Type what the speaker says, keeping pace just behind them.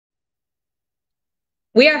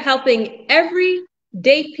We are helping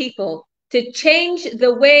everyday people to change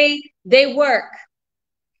the way they work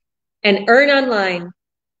and earn online.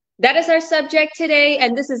 That is our subject today,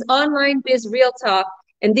 and this is Online Biz Real Talk.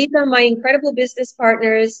 And these are my incredible business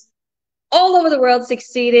partners all over the world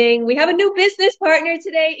succeeding. We have a new business partner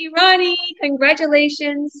today, Eroni.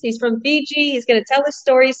 Congratulations. He's from Fiji. He's going to tell us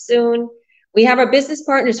stories soon. We have our business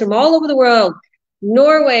partners from all over the world,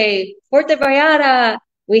 Norway, Puerto Vallarta.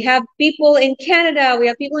 We have people in Canada. We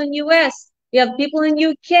have people in US. We have people in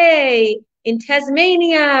UK, in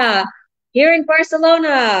Tasmania, here in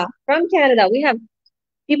Barcelona, from Canada. We have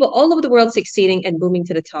people all over the world succeeding and booming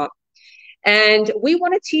to the top. And we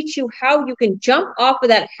want to teach you how you can jump off of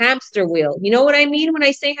that hamster wheel. You know what I mean when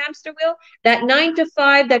I say hamster wheel? That 9 to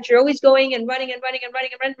 5 that you're always going and running and running and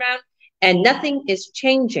running and running around, and nothing is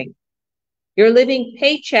changing. You're living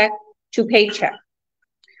paycheck to paycheck.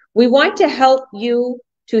 We want to help you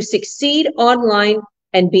to succeed online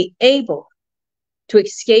and be able to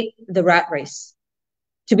escape the rat race,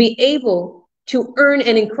 to be able to earn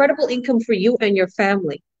an incredible income for you and your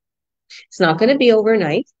family. It's not going to be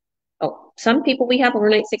overnight. Oh, some people, we have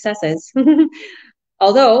overnight successes,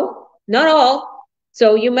 although not all.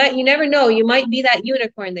 So you never know. You might be that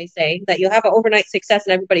unicorn, they say, that you'll have an overnight success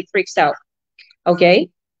and everybody freaks out. Okay.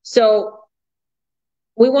 So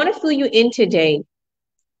we want to fill you in today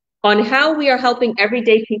on how we are helping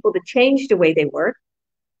everyday people to change the way they work.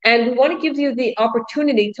 And we want to give you the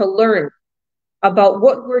opportunity to learn about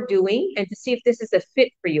what we're doing and to see if this is a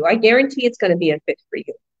fit for you. I guarantee it's going to be a fit for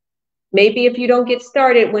you. Maybe if you don't get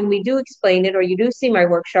started when we do explain it, or you do see my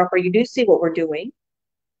workshop, or you do see what we're doing,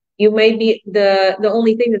 you may be the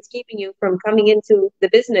only thing that's keeping you from coming into the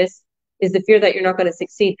business is the fear that you're not going to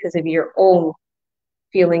succeed because of your own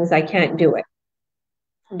feelings. I can't do it,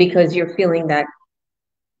 because you're feeling that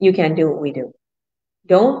you can't do what we do.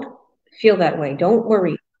 Don't feel that way. Don't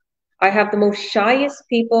worry. I have the most shyest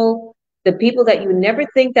people, the people that you never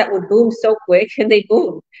think that would boom so quick, and they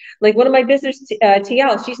boom. Like one of my business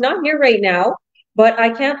TL, she's not here right now, but I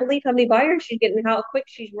can't believe how many buyers she's getting, how quick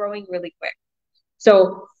she's growing really quick.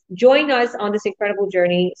 So join us on this incredible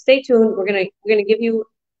journey. Stay tuned. We're gonna give you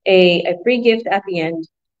a free gift at the end.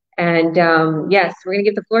 And yes, we're gonna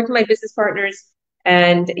give the floor to my business partners.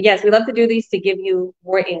 And yes, we love to do these to give you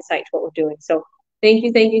more insight to what we're doing. So thank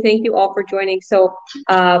you all for joining. So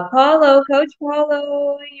Paulo, Coach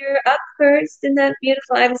Paulo, you're up first in that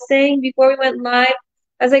beautiful. I was saying before we went live,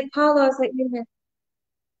 I was like, Paulo, I was like,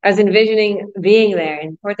 I was envisioning being there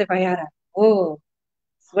in Puerto Vallarta. Oh,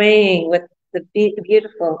 swaying with the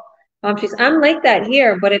beautiful palm trees. I'm like that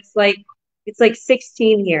here, but it's like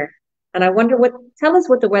 16 here. And I wonder tell us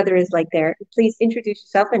what the weather is like there. Please introduce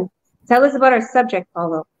yourself and tell us about our subject,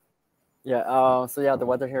 Paulo. Yeah, so yeah, the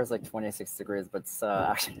weather here is like 26 degrees, but it's,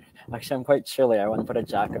 actually I'm quite chilly. I want to put a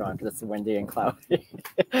jacket on because it's windy and cloudy.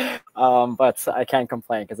 But I can't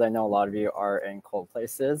complain because I know a lot of you are in cold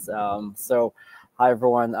places. So hi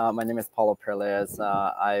everyone, my name is Paulo Paralejas.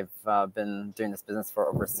 I've been doing this business for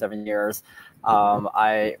over 7 years.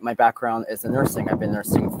 My background is in nursing. I've been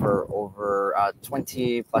nursing for over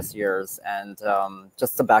 20 plus years. And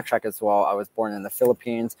just to backtrack as well, I was born in the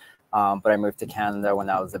Philippines. But I moved to Canada when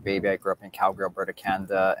I was a baby. I grew up in Calgary, Alberta,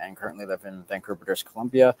 Canada, and currently live in Vancouver, British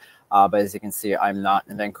Columbia. But as you can see, I'm not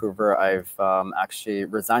in Vancouver. I've actually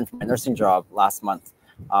resigned from my nursing job last month.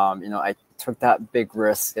 I took that big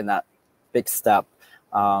risk and that big step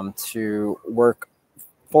to work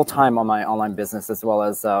full-time on my online business, as well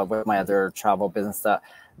as with my other travel business that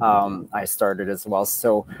I started as well.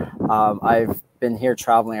 So I've been here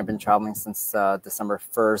traveling. I've been traveling since December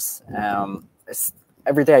 1st.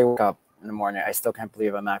 Every day I wake up in the morning, I still can't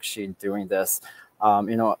believe I'm actually doing this.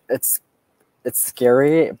 It's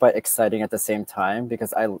scary but exciting at the same time,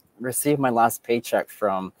 because I received my last paycheck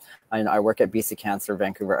from, I work at BC Cancer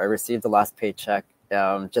Vancouver. I received the last paycheck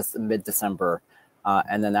just mid-December.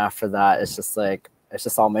 And then after that, it's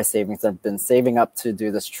just all my savings. I've been saving up to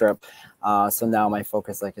do this trip. So now my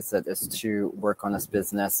focus, like I said, is to work on this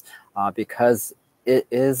business because it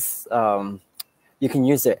is... you can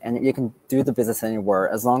use it and you can do the business anywhere.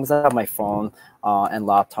 As long as I have my phone and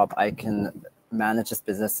laptop, I can manage this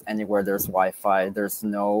business anywhere there's Wi-Fi. There's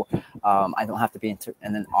no, I don't have to be in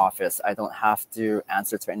an office. I don't have to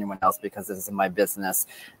answer to anyone else because this is my business.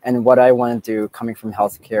 And what I want to do coming from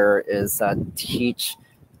healthcare is teach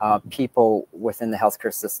people within the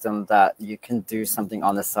healthcare system that you can do something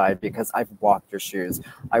on the side, because I've walked your shoes.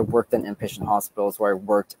 I worked in inpatient hospitals where I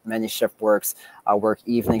worked many shift works. I worked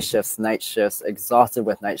evening shifts, night shifts, exhausted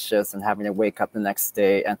with night shifts and having to wake up the next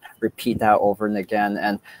day and repeat that over and again,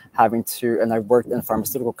 and I worked in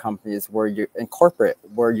pharmaceutical companies where in corporate,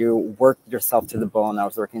 where you work yourself to the bone. I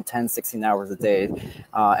was working 10, 16 hours a day.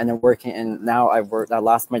 And then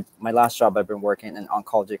my last job, I've been working in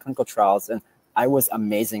oncology clinical trials, and I was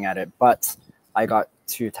amazing at it, but I got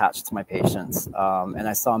too attached to my patients. And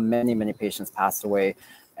I saw many, many patients pass away,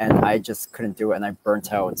 and I just couldn't do it, and I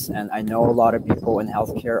burnt out. And I know a lot of people in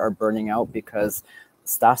healthcare are burning out because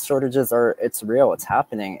staff shortages it's real, it's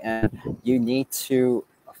happening, and you need to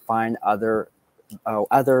find other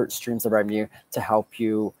streams of revenue to help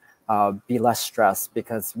you be less stressed,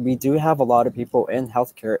 because we do have a lot of people in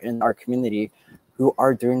healthcare in our community who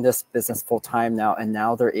are doing this business full time now, and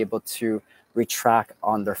now they're able to retract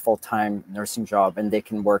on their full-time nursing job, and they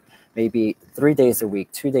can work maybe 3 days a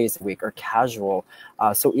week, 2 days a week, or casual.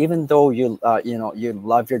 So even though you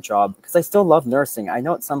love your job, because I still love nursing, I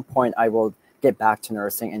know at some point I will get back to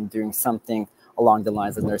nursing and doing something along the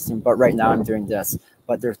lines of nursing, but right now I'm doing this.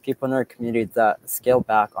 But there's people in our community that scale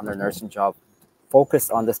back on their nursing job, focus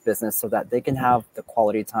on this business so that they can have the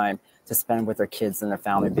quality time to spend with their kids and their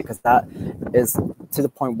family, because that is to the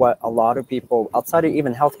point what a lot of people outside of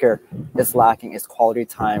even healthcare is lacking, is quality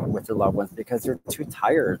time with their loved ones, because you're too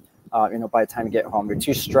tired. By the time you get home, you're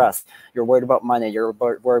too stressed. You're worried about money. You're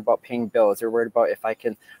worried about paying bills. You're worried about if I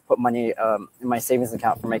can put money in my savings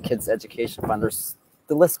account for my kids' education fund.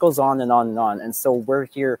 The list goes on and on and on. And so we're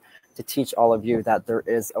here to teach all of you that there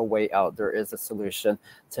is a way out. There is a solution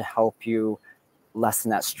to help you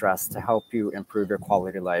lessen that stress, to help you improve your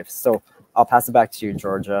quality of life. So I'll pass it back to you,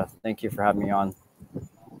 Georgia. Thank you for having me on.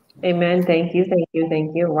 Amen. Thank you. Thank you.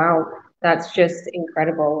 Thank you. Wow. That's just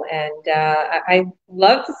incredible. And I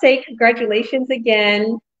love to say congratulations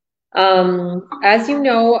again. As you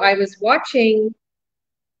know, I was watching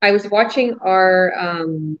our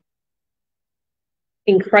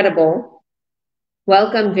incredible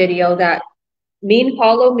welcome video that me and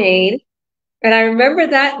Paulo made. And I remember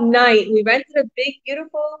that night we rented a big,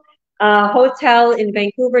 beautiful hotel in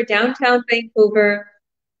Vancouver, downtown Vancouver,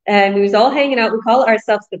 and we was all hanging out. We call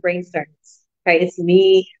ourselves the Brainstorms, right? It's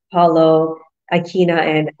me, Paulo, Akina,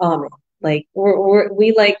 and Ahmed. Like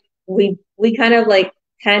we kind of like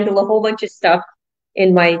handle a whole bunch of stuff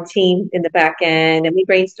in my team in the back end, and we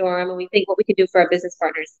brainstorm and we think what we can do for our business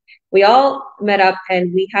partners. We all met up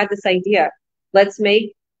and we had this idea. Let's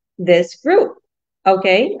make this group,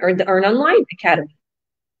 okay, or the Earn Online Academy.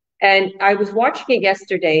 And I was watching it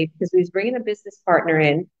yesterday because we was bringing a business partner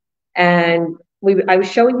in, and I was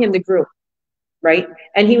showing him the group, right?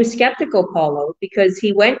 And he was skeptical, Paulo, because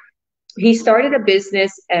he started a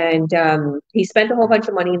business, and he spent a whole bunch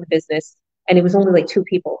of money in the business, and it was only like 2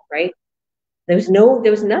 people, right? There was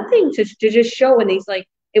nothing to just show. And he's like,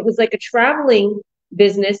 it was like a traveling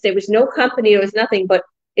business. There was no company. There was nothing, but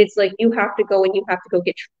it's like, you have to go and you have to go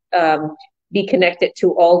get, be connected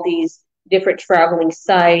to all these different traveling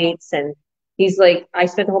sites. And he's like, I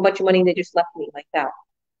spent a whole bunch of money and they just left me like that.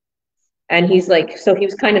 And he's like, so he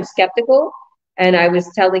was kind of skeptical. And I was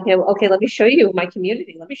telling him, okay, let me show you my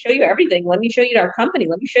community. Let me show you everything. Let me show you our company.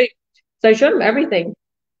 Let me show you. So I showed him everything.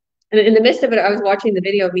 And in the midst of it, I was watching the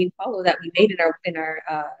video of me and Paulo that we made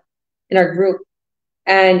in our group.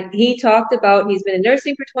 And he talked about he's been in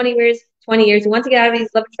nursing for 20 years. He wants to get out of these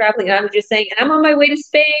love traveling. And I was just saying, and I'm on my way to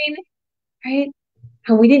Spain, right?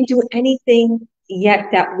 And we didn't do anything yet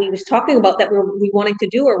that we was talking about that we wanted to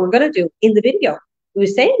do or we're going to do in the video. We were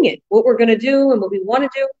saying it, what we're going to do and what we want to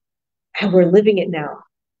do, and we're living it now.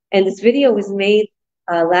 And this video was made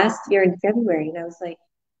last year in February, and I was like,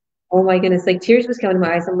 oh my goodness, like tears was coming to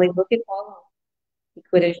my eyes. I'm like, look at Paulo. He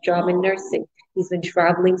quit his job in nursing. He's been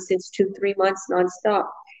traveling since 2-3 months nonstop.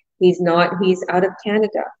 He's out of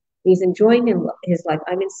Canada. He's enjoying his life.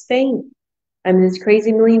 I'm in Spain. I'm in this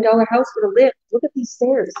crazy $1 million house with a lift. Look at these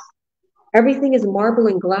stairs. Everything is marble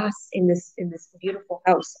and glass in this beautiful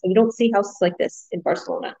house. You don't see houses like this in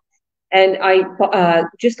Barcelona. And I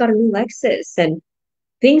just got a new Lexus, and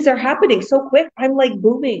things are happening so quick. I'm like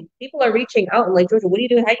booming. People are reaching out and like, Georgia, what are you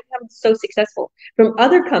doing? How are you becoming so successful? From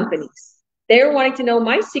other companies. They're wanting to know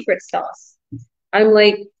my secret sauce. I'm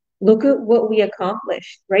like, look at what we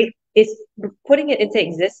accomplished, right? It's putting it into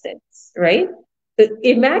existence, right? But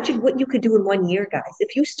imagine what you could do in 1 year, guys.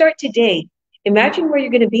 If you start today, imagine where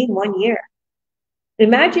you're going to be in 1 year.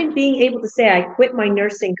 Imagine being able to say, I quit my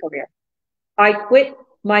nursing career. I quit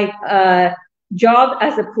my job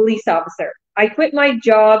as a police officer. I quit my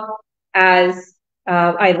job as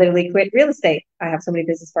I literally quit real estate. I have so many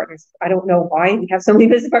business partners. I don't know why we have so many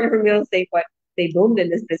business partners from real estate, but they boomed in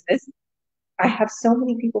this business. I have so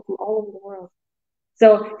many people from all over the world.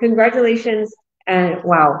 So congratulations, and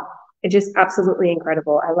wow, it's just absolutely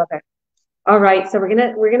incredible. I love it. All right, so we're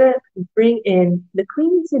gonna bring in the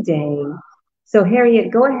queen today. So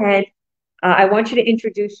Harriette, go ahead. I want you to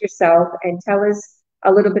introduce yourself and tell us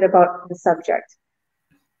a little bit about the subject.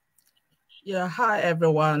 Yeah, hi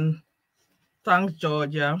everyone. Thanks,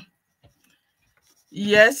 Georgia.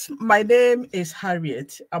 Yes, my name is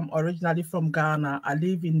Harriette. I'm originally from Ghana. I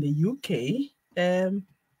live in the UK,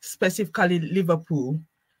 specifically Liverpool.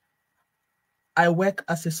 I work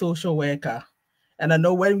as a social worker. And I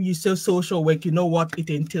know when you say social work, you know what it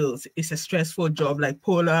entails. It's a stressful job, like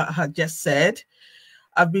Paula had just said.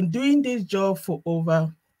 I've been doing this job for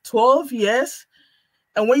over 12 years.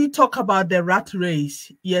 And when you talk about the rat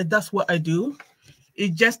race, yeah, that's what I do.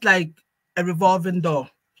 It's just like a revolving door.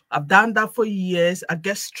 I've done that for years. I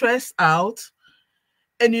get stressed out.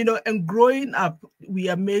 And and growing up, we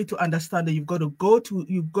are made to understand that you've got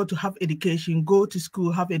to have education, go to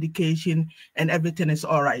school, have education, and everything is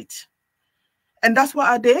all right. And that's what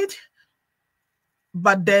I did.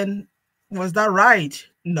 But then, was that right?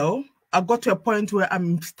 No. I got to a point where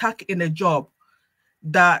I'm stuck in a job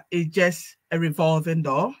that is just a revolving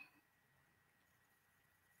door.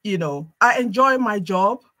 I enjoy my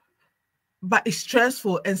job, but it's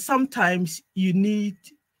stressful. And sometimes you need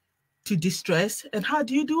to distress. And how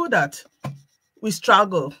do you do that? We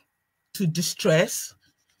struggle to distress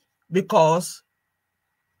because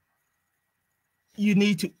you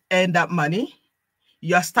need to earn that money.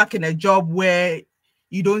 You're stuck in a job where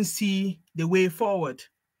you don't see the way forward.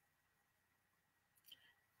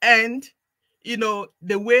 And,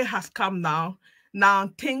 the way has come now.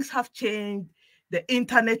 Now things have changed. The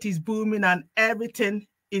internet is booming and everything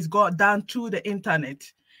is got done through the internet.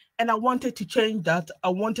 And I wanted to change that. I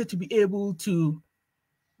wanted to be able to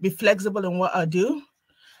be flexible in what I do.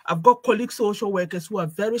 I've got colleague social workers who are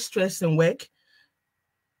very stressed in work,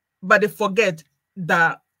 but they forget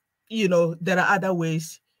that, there are other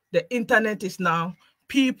ways. The internet is now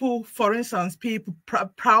people, for instance, people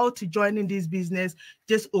proud to join in this business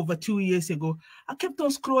just over 2 years ago. I kept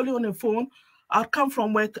on scrolling on the phone. I'll come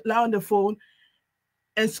from work, lie on the phone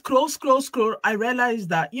and scroll. I realized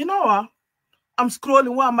that, you know what? I'm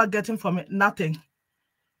scrolling. What am I getting from it? Nothing.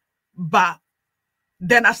 But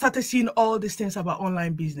then I started seeing all these things about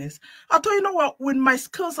online business. I thought, you know what? With my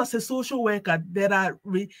skills as a social worker, there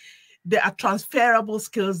are transferable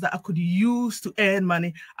skills that I could use to earn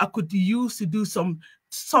money. I could use to do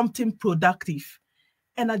something productive.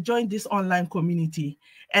 And I joined this online community.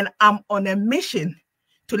 And I'm on a mission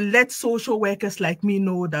to let social workers like me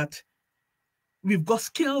know that we've got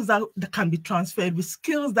skills that can be transferred, with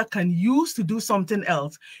skills that can use to do something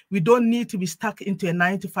else. We don't need to be stuck into a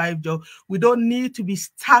 9-to-5 job. We don't need to be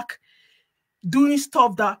stuck doing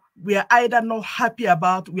stuff that we are either not happy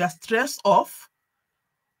about, we are stressed off,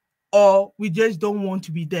 or we just don't want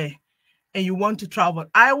to be there. And you want to travel.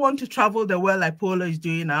 I want to travel the world like Paula is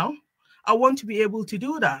doing now. I want to be able to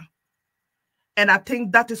do that. And I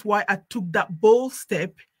think that is why I took that bold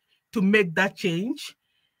step to make that change.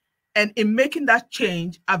 And in making that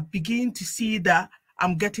change, I begin to see that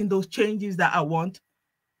I'm getting those changes that I want.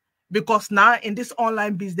 Because now in this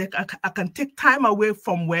online business, I can take time away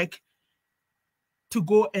from work to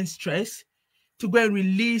go and stress, to go and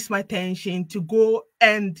release my tension, to go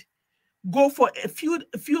for a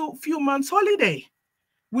few months holiday,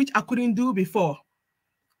 which I couldn't do before.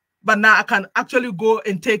 But now I can actually go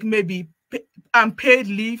and take maybe unpaid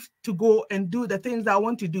leave to go and do the things that I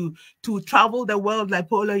want to do, to travel the world like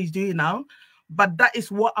Paula is doing now. But that is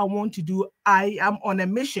what I want to do. I am on a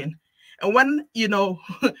mission. And when,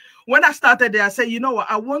 when I started there, I said, you know what,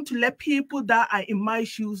 I want to let people that are in my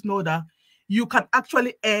shoes know that you can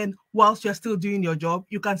actually earn whilst you're still doing your job.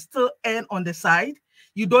 You can still earn on the side.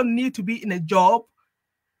 You don't need to be in a job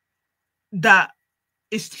that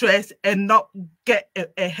is stress and not get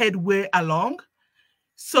a headway along.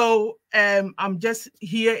 So I'm just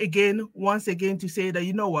here again, once again, to say that,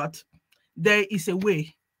 you know what, there is a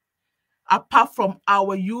way. Apart from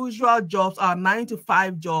our usual jobs, our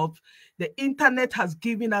 9-to-5 jobs, the internet has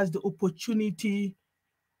given us the opportunity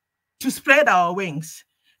to spread our wings.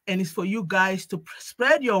 And it's for you guys to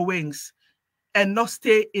spread your wings and not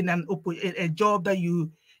stay in a job that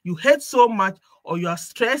you hate so much, or you are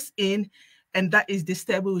stressed in, and that is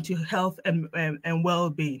disturbing with your health and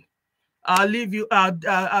well-being. I'll leave you.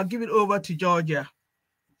 I'll give it over to Georgia.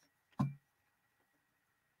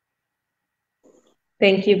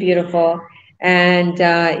 Thank you, beautiful. And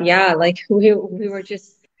yeah, like we were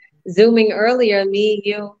just Zooming earlier, me,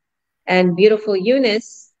 you, and beautiful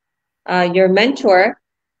Eunice, your mentor,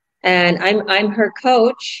 and I'm her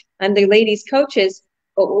coach. I'm the ladies' coaches,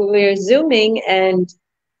 but we're Zooming and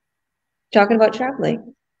talking about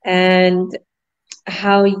traveling and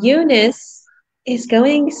how Eunice is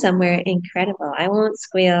going somewhere incredible. I won't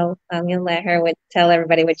squeal. I'm gonna let her tell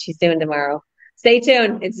everybody what she's doing tomorrow. Stay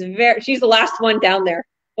tuned. She's the last one down there.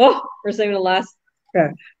 Oh, we're saving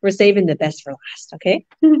we're saving the best for last, okay?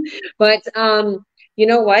 But you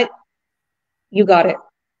know what? You got it.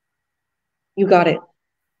 You got it.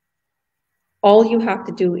 All you have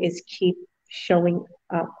to do is keep showing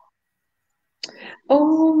up.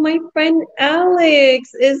 Oh, my friend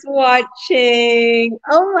Alex is watching.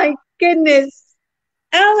 Oh my goodness.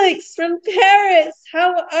 Alex from Paris,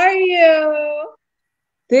 how are you?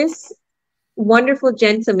 This wonderful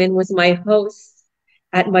gentleman was my host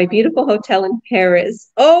at my beautiful hotel in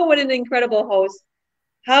Paris. Oh, what an incredible host.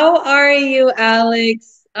 How are you,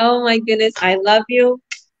 Alex? Oh my goodness, I love you.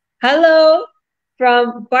 Hello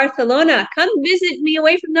from Barcelona. Come visit me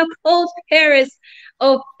away from the cold Paris.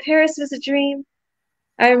 Oh, Paris was a dream.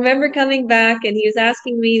 I remember coming back and he was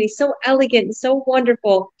asking me, and he's so elegant and so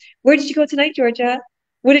wonderful. Where did you go tonight, Georgia?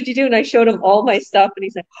 What did you do? And I showed him all my stuff and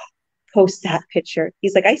he's like, post that picture.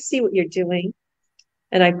 He's like, I see what you're doing.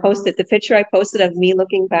 And I posted the picture I posted of me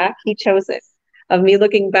looking back. He chose it, of me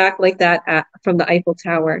looking back like that from the Eiffel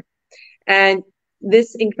Tower. And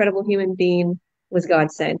this incredible human being was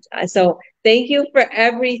God sent. So thank you for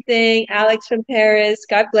everything, Alex from Paris.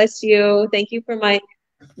 God bless you. Thank you for my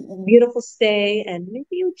beautiful stay, and maybe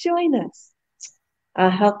you'll join us.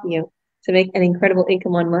 I'll help you to make an incredible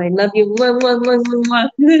income online. Love you. Mwah, mwah, mwah, mwah,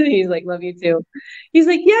 mwah. He's like, love you too. He's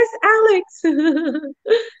like, yes, Alex.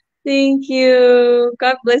 Thank you.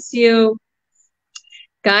 God bless you.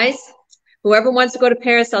 Guys, whoever wants to go to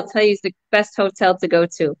Paris, I'll tell you it's the best hotel to go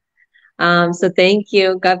to. So thank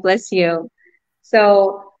you. God bless you.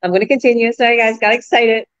 So I'm going to continue. Sorry, guys, got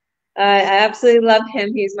excited. I absolutely love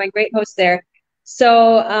him. He's my great host there.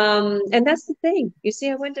 So, and that's the thing. You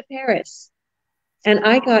see, I went to Paris and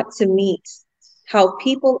I got to meet how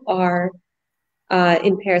people are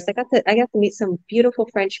in Paris. I got to meet some beautiful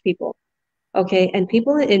French people. Okay. And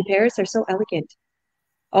people in Paris are so elegant.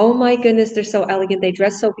 Oh my goodness, they're so elegant. They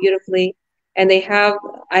dress so beautifully. And they have,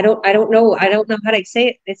 I don't know how to say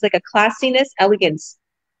it. It's like a classiness, elegance.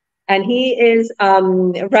 And he is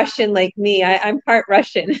Russian like me. I'm part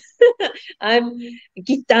Russian. I'm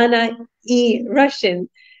Gitana Russian.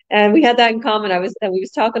 And we had that in common. We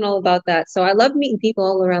was talking all about that. So I love meeting people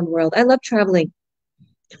all around the world. I love traveling.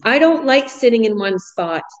 I don't like sitting in one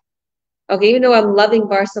spot. Okay, even though I'm loving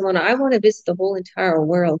Barcelona, I want to visit the whole entire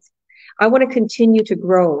world. I want to continue to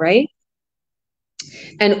grow, right?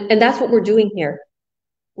 And that's what we're doing here.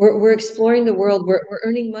 We're exploring the world. We're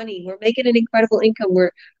earning money. We're making an incredible income.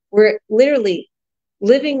 We're literally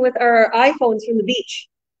living with our iPhones from the beach.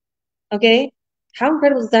 Okay? How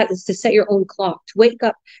incredible is that? Is to set your own clock, to wake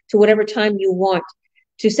up to whatever time you want,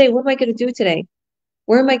 to say, what am I going to do today?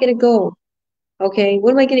 Where am I going to go? Okay?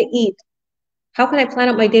 What am I going to eat? How can I plan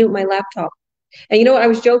out my day with my laptop? And you know what? I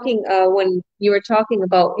was joking when you were talking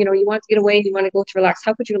about, you want to get away and you want to go to relax.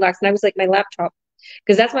 How could you relax? And I was like, my laptop.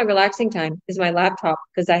 Because that's my relaxing time, is my laptop,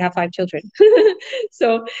 because I have 5 children.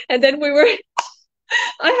 So, and then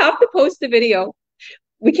I have to post a video.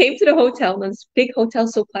 We came to the hotel, and this big hotel,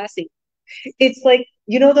 so classy. It's like,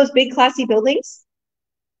 those big classy buildings,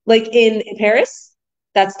 like in Paris?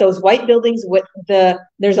 That's those white buildings with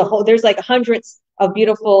there's like hundreds of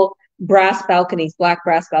beautiful brass balconies, black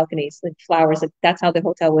brass balconies, with flowers. That's how the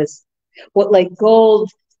hotel was. What, like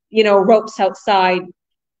gold, ropes outside.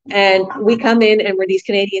 And we come in and we're these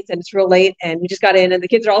Canadians and it's real late and we just got in and the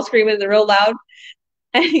kids are all screaming and they're real loud.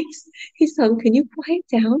 And he's telling, can you quiet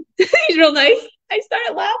down? He's real nice. I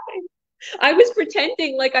started laughing. I was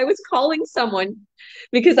pretending like I was calling someone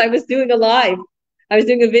because I was doing a live. I was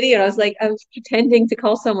doing a video and I was pretending to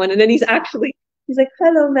call someone. And then he's like,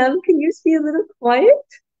 hello, ma'am, can you be a little quiet?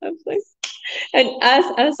 I was like, and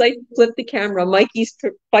as I flip the camera, Mikey's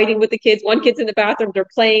fighting with the kids. One kid's in the bathroom. They're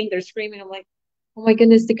playing. They're screaming. I'm like, oh my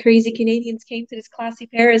goodness, the crazy Canadians came to this classy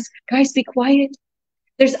Paris. Guys, be quiet.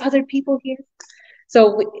 There's other people here.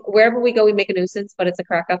 So wherever we go, we make a nuisance, but it's a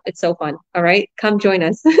crack up. It's so fun. All right. Come join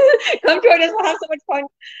us. Come join us. We'll have so much fun.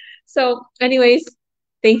 So anyways,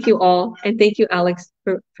 thank you all. And thank you, Alex,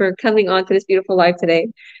 for coming on to this beautiful live today.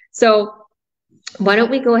 So why don't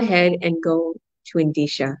we go ahead and go to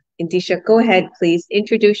Indeesha. Indeesha, go ahead, please.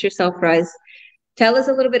 Introduce yourself for us. Tell us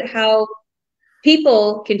a little bit how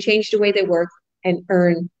people can change the way they work and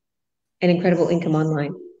earn an incredible income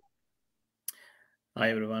online. Hi,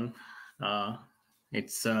 everyone.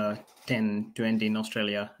 It's 10:20 in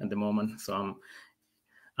Australia at the moment. So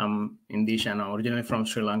I'm Indeesha, and I'm originally from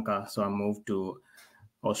Sri Lanka. So I moved to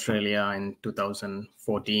Australia in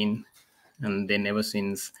 2014, and then ever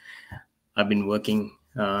since I've been working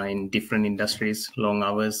in different industries, long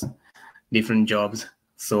hours, different jobs.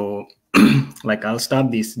 So like I'll start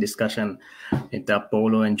this discussion with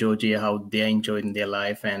Paulo and Georgia, how they enjoyed in their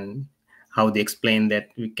life and how they explain that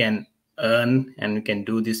we can earn and we can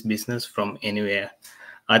do this business from anywhere.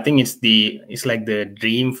 I think it's like the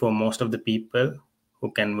dream for most of the people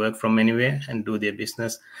who can work from anywhere and do their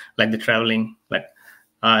business, like the traveling. Like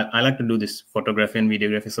I like to do this photography and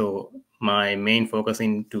videography, so my main focus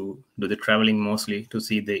in to do the traveling mostly to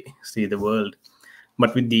see the world.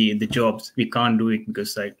 But with the jobs, we can't do it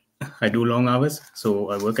because I do long hours,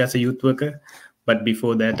 so I work as a youth worker. But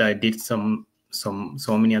before that, I did so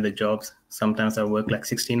many other jobs. Sometimes I work like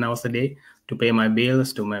 16 hours a day to pay my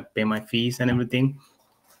bills, pay my fees and everything.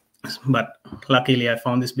 But luckily I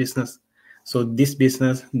found this business. So this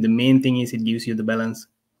business, the main thing is it gives you the balance.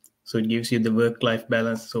 So it gives you the work-life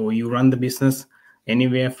balance. So you run the business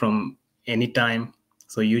anywhere from any time.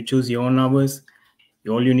 So you choose your own hours.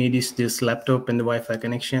 All you need is this laptop and the Wi-Fi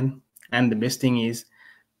connection. And the best thing is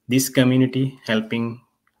this community helping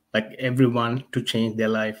like everyone to change their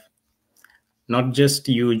life. Not just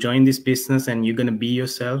you join this business and you're gonna be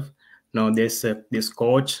yourself. No, there's this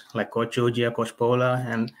coach like Coach Georgia, Coach Paula,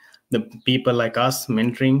 and the people like us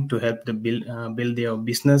mentoring to help the build their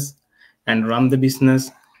business and run the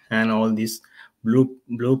business, and all these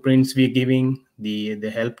blueprints we're giving, the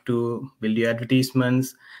help to build your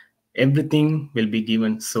advertisements, everything will be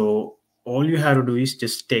given. So all you have to do is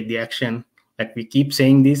just take the action. Like we keep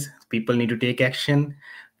saying this, people need to take action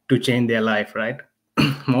to change their life, right?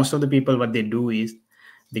 Most of the people, what they do is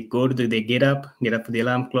they get up for the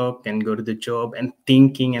alarm clock and go to the job and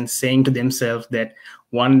thinking and saying to themselves that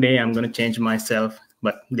one day I'm going to change myself,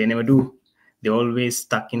 but they never do. They're always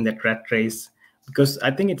stuck in that rat race, because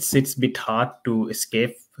I think it's a bit hard to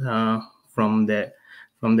escape from the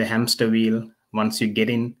hamster wheel once you get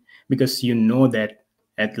in, because you know that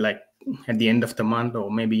at the end of the month or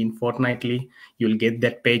maybe in fortnightly you'll get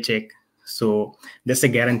that paycheck. So there's a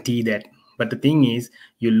guarantee that, but the thing is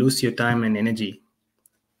you lose your time and energy.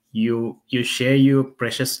 You share your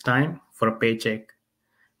precious time for a paycheck.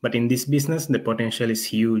 But in this business the potential is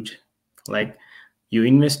huge. Like you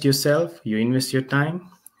invest yourself, you invest your time,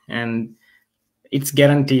 and it's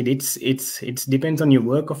guaranteed. It's depends on your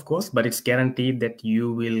work, of course, but it's guaranteed that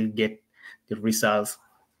you will get the results.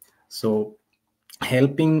 So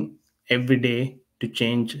helping every day to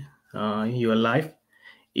change your life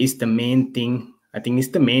is the main thing. I think it's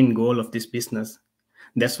the main goal of this business.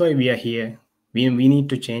 That's why we are here. We need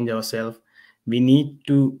to change ourselves. We need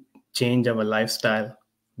to change our lifestyle,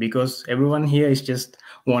 because everyone here is just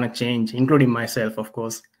want to change, including myself, of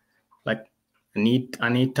course. Like I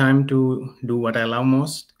need time to do what I love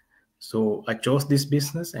most. So I chose this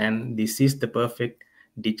business, and this is the perfect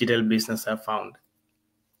digital business I found.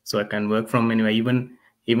 So I can work from anywhere.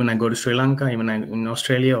 Even I go to Sri Lanka, even I in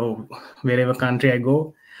Australia or wherever country I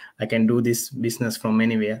go, I can do this business from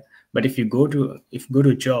anywhere. But if you go to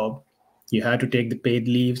a job, you have to take the paid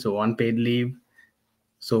leaves or unpaid leave.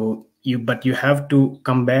 So you have to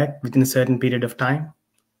come back within a certain period of time.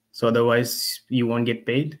 So otherwise you won't get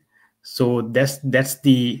paid. So that's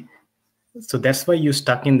why you're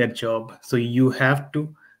stuck in that job. So you have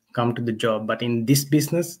to come to the job. But in this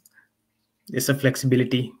business, there's a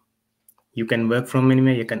flexibility. You can work from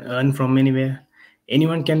anywhere, you can earn from anywhere.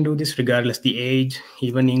 Anyone can do this regardless the age.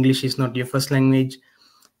 Even English is not your first language.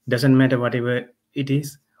 Doesn't matter whatever it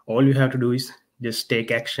is. All you have to do is just take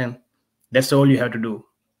action. That's all you have to do.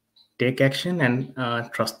 Take action and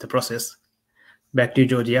trust the process. Back to you,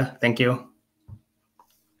 Georgia. Thank you.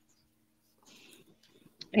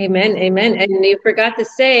 Amen, amen. And you forgot to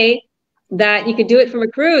say that you could do it from a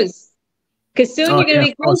cruise, because soon you're going to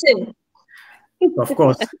be cruising. Of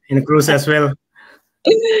course, in a cruise as well.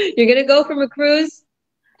 You're going to go from a cruise.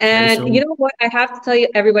 And you know what? I have to tell you,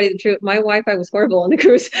 everybody, the truth. My Wi-Fi was horrible on the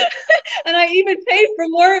cruise, and I even paid for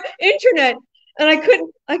more internet, and I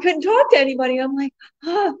couldn't talk to anybody. I'm like,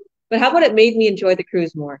 ah. But how about it made me enjoy the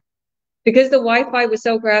cruise more? Because the Wi-Fi was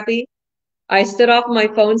so crappy, I stood off my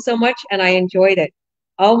phone so much, and I enjoyed it.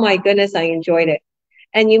 Oh my goodness, I enjoyed it.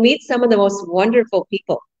 And you meet some of the most wonderful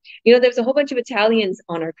people. You know, there was a whole bunch of Italians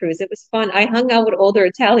on our cruise. It was fun. I hung out with older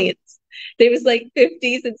Italians. They was like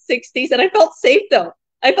 50s and 60s, and I felt safe though.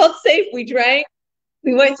 I felt safe. We drank.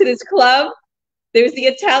 We went to this club. There was the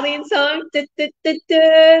Italian song.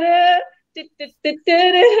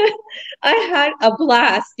 I had a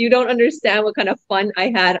blast. You don't understand what kind of fun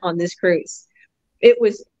I had on this cruise. It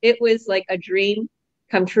was like a dream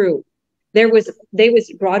come true. There was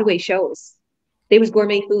Broadway shows. There was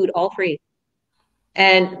gourmet food, all free.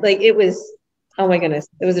 And like, it was, oh my goodness,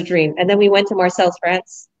 it was a dream. And then we went to Marseille,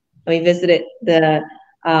 France, and we visited the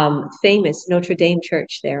famous Notre Dame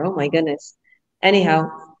church there. Oh my goodness. Anyhow,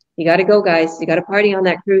 you got to go, guys. You got to party on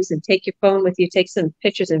that cruise and take your phone with you, take some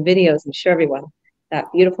pictures and videos and show everyone that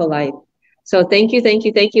beautiful life. So thank you, thank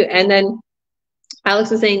you, thank you. And then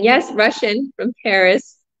Alex was saying, yes, Russian from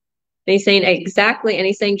Paris. And he's saying exactly. And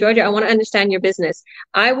he's saying, Georgia, I want to understand your business.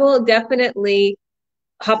 I will definitely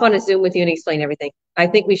hop on a Zoom with you and explain everything. I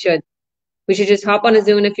think we should. We should just hop on a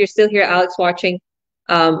Zoom. If you're still here, Alex, watching,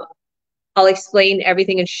 I'll explain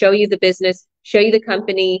everything and show you the business, show you the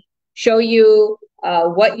company, show you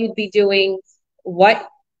what you'd be doing,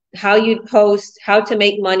 how you'd post, how to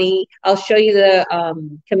make money. I'll show you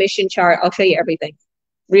the commission chart. I'll show you everything,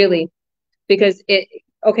 really, because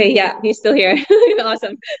okay, yeah, he's still here.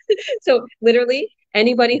 Awesome. So literally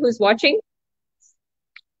anybody who's watching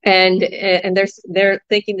and they're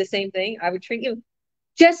thinking the same thing, I would treat you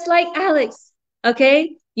just like Alex.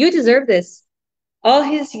 Okay, you deserve this. All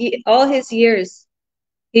his years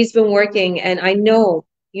he's been working, and I know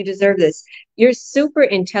you deserve this. You're super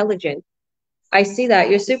intelligent. I see that.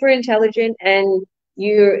 You're super intelligent, and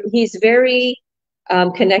he's very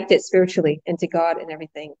connected spiritually and to God and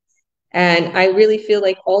everything. And I really feel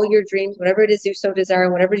like all your dreams, whatever it is you so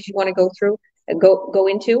desire, whatever it is you want to go through and go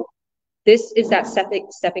into, this is that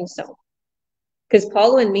stepping stone. Because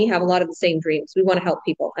Paulo and me have a lot of the same dreams. We want to help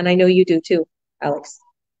people, and I know you do too, Alex.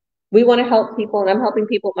 We want to help people, and I'm helping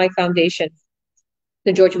people with my foundation,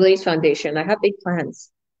 the George Williams Foundation. I have big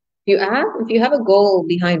plans. If you have a goal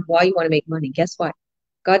behind why you want to make money, guess what?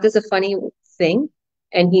 God does a funny thing,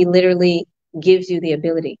 and he literally gives you the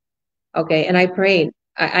ability. Okay, and I prayed.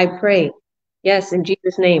 I pray. Yes, in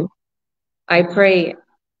Jesus' name. I pray.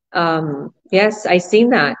 Yes, I seen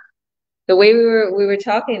that. The way we were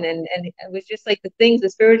talking, and it was just like the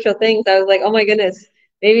spiritual things. I was like, oh my goodness,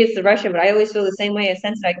 maybe it's the Russian, but I always feel the same way. I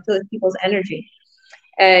sense it. I can feel people's energy.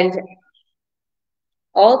 And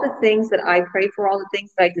all the things that I pray for, all the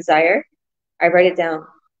things that I desire, I write it down.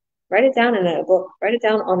 Write it down in a book. Write it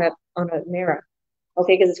down on a mirror.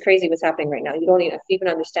 Okay, because it's crazy what's happening right now. You don't even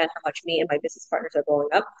understand how much me and my business partners are blowing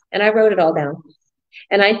up. And I wrote it all down.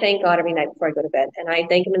 And I thank God every night before I go to bed. And I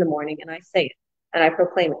thank him in the morning, and I say it, and I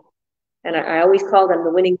proclaim it. And I always call them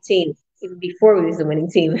the winning team, even before we was the winning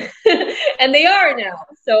team. And they are now.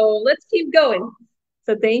 So let's keep going.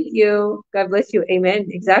 So thank you. God bless you. Amen.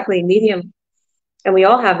 Exactly. Medium. And we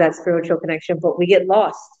all have that spiritual connection, but we get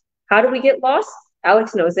lost. How do we get lost?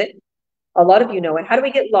 Alex knows it. A lot of you know it. How do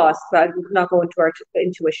we get lost? But we cannot go into our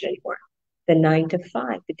intuition anymore. The 9 to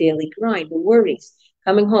 5, the daily grind, the worries,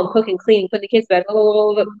 coming home, cooking, cleaning, putting the kids to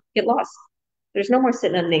bed, get lost. There's no more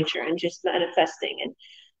sitting on nature and just manifesting and,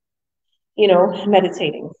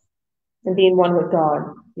 meditating and being one with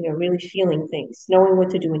God, really feeling things, knowing what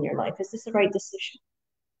to do in your life. Is this the right decision?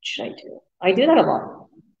 What should I do? I do that a lot,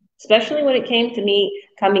 especially when it came to me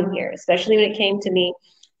coming here, especially when it came to me,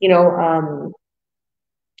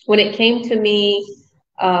 when it came to me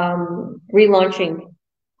relaunching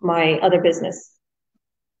my other business.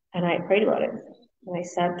 And I prayed about it. And I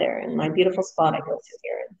sat there in my beautiful spot I go to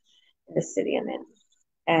here in the city I'm in.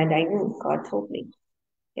 And I knew God told me,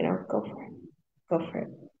 go for it. Go for it.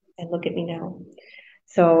 And look at me now.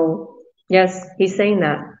 So, yes, he's saying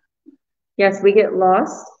that. Yes, we get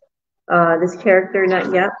lost. This character,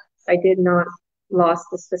 not yet. I did not lost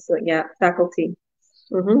this faculty.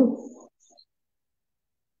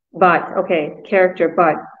 But, okay, character,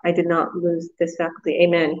 but I did not lose this faculty.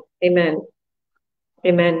 Amen. Amen.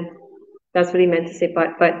 Amen. That's what he meant to say,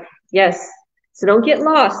 but yes. So don't get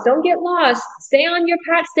lost. Don't get lost. Stay on your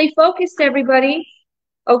path. Stay focused, everybody.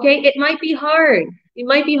 Okay, it might be hard. It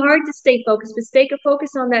might be hard to stay focused, but stay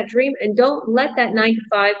focused on that dream and don't let that 9 to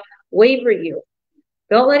 5 waver you.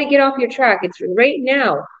 Don't let it get off your track. It's right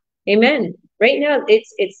now. Amen. Right now,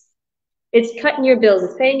 it's cutting your bills.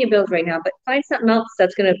 It's paying your bills right now, but find something else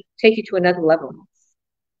that's going to take you to another level.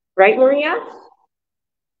 Right, Maria?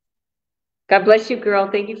 God bless you,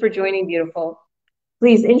 girl. Thank you for joining, beautiful.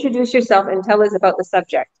 Please introduce yourself and tell us about the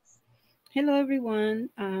subject. Hello, everyone.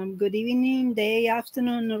 Good evening, day,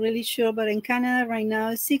 afternoon, not really sure, but in Canada right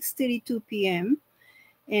now, it's 6:32 p.m.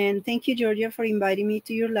 And thank you, Georgia, for inviting me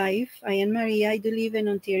to your live. I am Maria. I do live in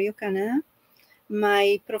Ontario, Canada.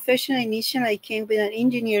 My profession initially, I came with an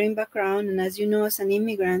engineering background, and as you know, as an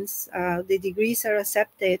immigrant, the degrees are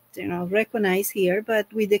accepted, recognized here,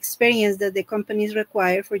 but with the experience that the companies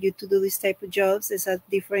require for you to do this type of jobs is a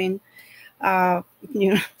different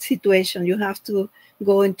situation. You have to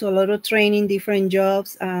go into a lot of training, different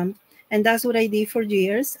jobs, and that's what I did for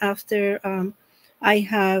years. After I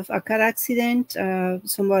have a car accident,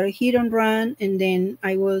 somebody hit and run, and then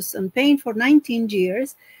I was on pain for 19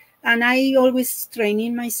 years. And I always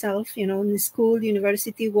training myself, in school,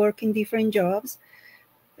 university, working different jobs.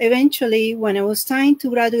 Eventually, when I was trying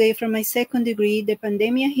to graduate from my second degree, the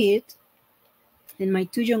pandemic hit, and my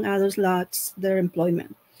two young adults lost their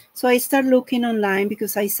employment. So I started looking online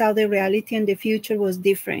because I saw the reality and the future was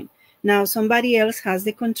different. Now somebody else has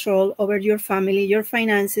the control over your family, your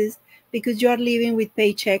finances, because you are living with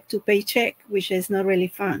paycheck to paycheck, which is not really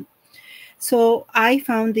fun. So I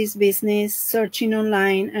found this business searching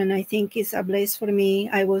online, and I think it's a bless for me.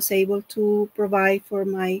 I was able to provide for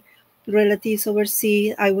my relatives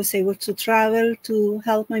overseas. I was able to travel to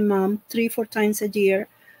help my mom 3-4 times a year.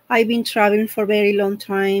 I've been traveling for a very long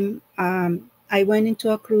time. I went into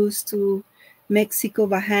a cruise to Mexico,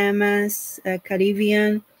 Bahamas,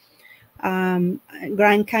 Caribbean,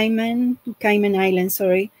 Grand Cayman Islands,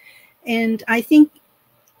 sorry. And I think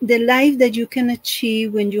the life that you can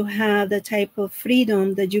achieve when you have the type of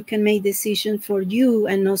freedom that you can make decisions for you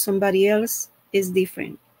and not somebody else is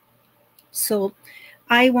different. So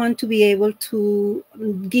I want to be able to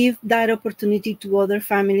give that opportunity to other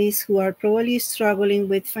families who are probably struggling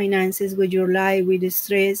with finances, with your life, with the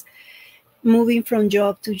stress, moving from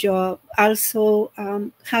job to job, also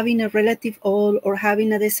having a relative old or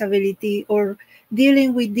having a disability or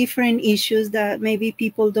dealing with different issues that maybe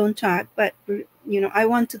people don't talk. But, I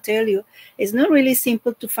want to tell you, it's not really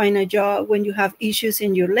simple to find a job when you have issues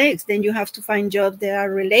in your legs. Then you have to find jobs that are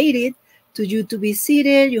related to you to be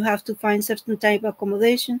seated. You have to find certain type of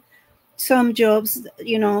accommodation. Some jobs,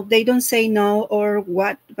 they don't say no or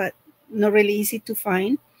what, but not really easy to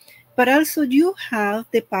find. But also you have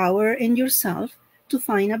the power in yourself to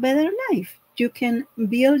find a better life. You can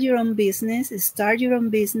build your own business, start your own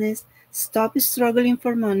business, stop struggling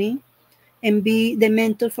for money, and be the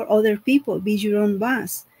mentor for other people, be your own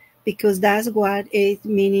boss, because that's what it's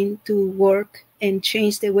meaning to work and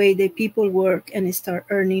change the way that people work and start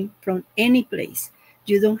earning from any place.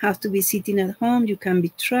 You don't have to be sitting at home. You can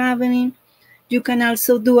be traveling. You can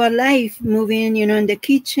also do a life moving, in the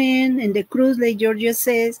kitchen, in the cruise, like Georgia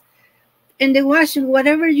says, and the washing,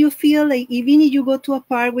 whatever you feel like. Even if you go to a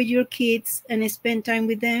park with your kids and spend time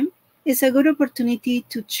with them, it's a good opportunity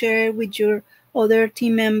to share with your other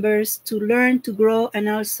team members, to learn, to grow, and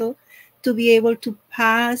also to be able to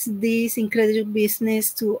pass this incredible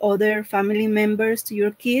business to other family members, to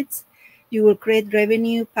your kids. You will create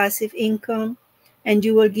revenue, passive income, and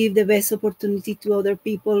you will give the best opportunity to other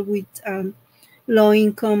people with low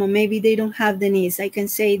income, or maybe they don't have the needs. I can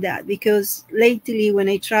say that because lately when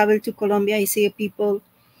I travel to Colombia, I see people,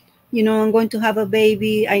 I'm going to have a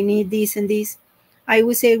baby, I need this and this. I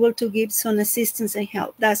was able to give some assistance and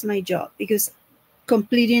help. That's my job, because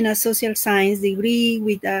completing a social science degree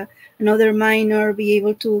with another minor, be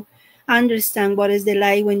able to understand what is the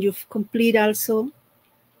life when you complete also.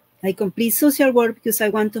 I complete social work because I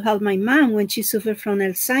want to help my mom when she suffered from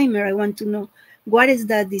Alzheimer. I want to know what is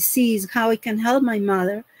that disease, how I can help my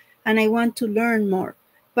mother, and I want to learn more.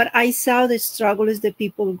 But I saw the struggles that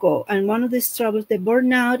people go. And one of the struggles, the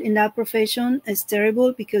burnout in that profession is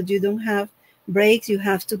terrible because you don't have breaks. You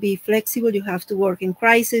have to be flexible. You have to work in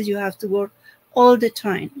crisis. You have to work all the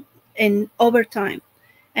time and overtime.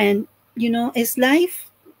 And, it's life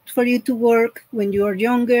for you to work when you are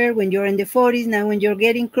younger, when you're in the 40s. Now, when you're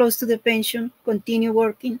getting close to the pension, continue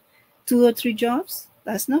working 2 or 3 jobs.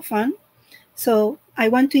 That's not fun. So I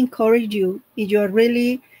want to encourage you, if you're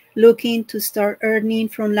really looking to start earning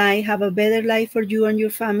from life, have a better life for you and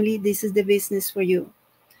your family, this is the business for you.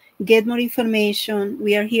 Get more information.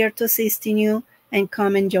 We are here to assist in you, and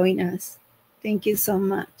come and join us. Thank you so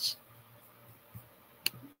much.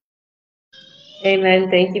 Amen.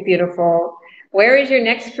 Thank you, beautiful. Where is your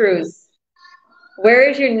next cruise? Where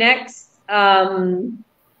is your next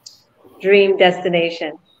dream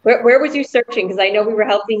destination? Where was you searching? Because I know we were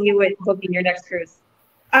helping you with booking your next cruise.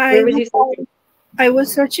 Where was you searching? I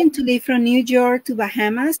was searching to leave from New York to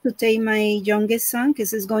Bahamas to take my youngest son, because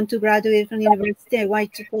he's going to graduate from university. I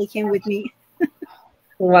want to take him with me.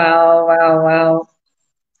 Wow, wow, wow.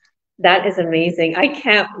 That is amazing. I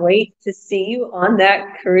can't wait to see you on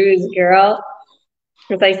that cruise, girl.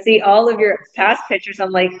 Because I see all of your past pictures. I'm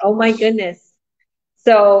like, oh my goodness.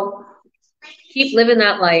 So keep living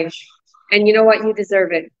that life. And you know what? You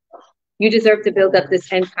deserve it. You deserve to build up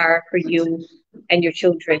this empire for you and your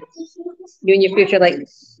children. You and your future, like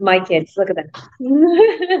my kids. Look at them.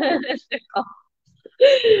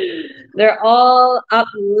 They're all up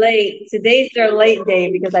late. Today's their late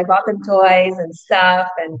day because I bought them toys and stuff,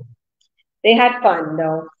 and they had fun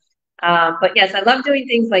though. But yes, I love doing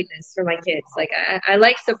things like this for my kids. Like I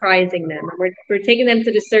like surprising them. We're taking them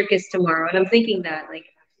to the circus tomorrow, and I'm thinking that like,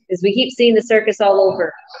 because we keep seeing the circus all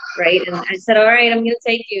over, right? And I said, all right, I'm going to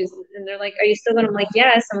take you. And they're like, are you still going? I'm like,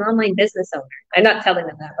 yes, I'm an online business owner. I'm not telling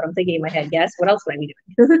them that, but I'm thinking in my head, yes. What else would I be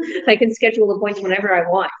doing? I can schedule appointments whenever I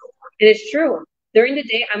want, and it's true. During the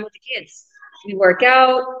day, I'm with the kids. We work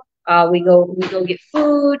out. We go get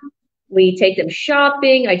food. We take them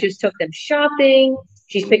shopping. I just took them shopping.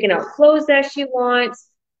 She's picking out clothes that she wants.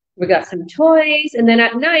 We got some toys. And then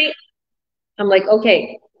at night, I'm like,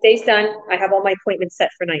 okay, day's done. I have all my appointments set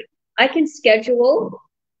for night. I can schedule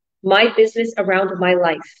my business around my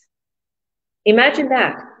life. Imagine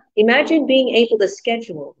that. Imagine being able to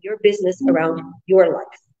schedule your business around your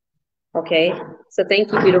life. Okay? So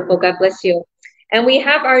thank you, beautiful. God bless you. And we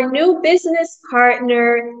have our new business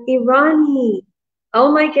partner, Eroni.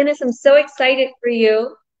 Oh my goodness, I'm so excited for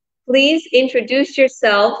you. Please introduce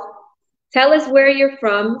yourself. Tell us where you're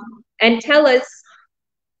from and tell us,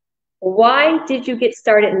 why did you get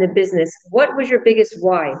started in the business? What was your biggest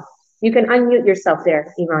why? You can unmute yourself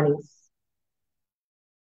there, Eroni.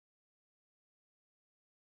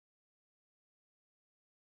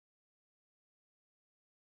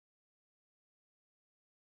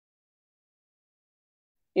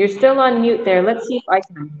 You're still on mute there. Let's see if I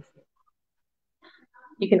can unmute you.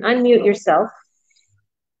 You can unmute yourself.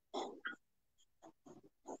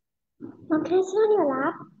 Okay, it's on your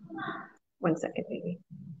lap. 1 second, baby.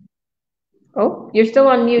 Oh, you're still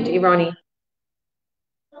on mute, Eroni.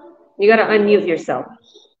 You got to unmute yourself.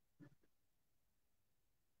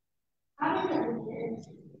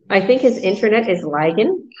 I think his internet is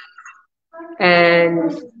lagging.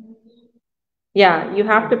 And yeah, you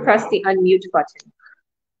have to press the unmute button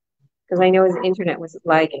because I know his internet was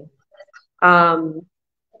lagging.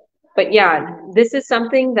 But yeah, this is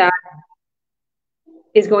something that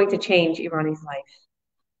is going to change Eroni's life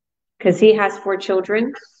because he has 4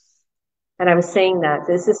 children. And I was saying that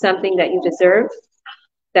this is something that you deserve,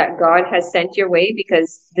 that God has sent your way,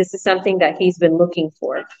 because this is something that he's been looking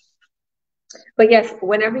for. But yes,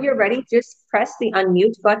 whenever you're ready, just press the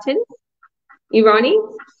unmute button. Eroni,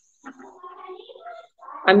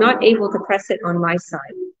 I'm not able to press it on my side.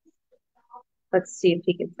 Let's see if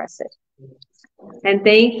he can press it. And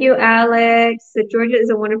thank you, Alex. So Georgia is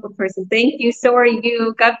a wonderful person. Thank you. So are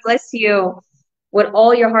you. God bless you. What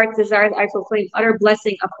all your heart's desires, I proclaim utter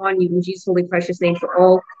blessing upon you in Jesus' holy precious name, for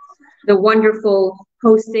all the wonderful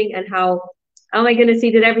hosting and how, oh my goodness,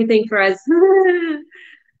 he did everything for us.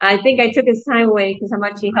 I think I took his time away because how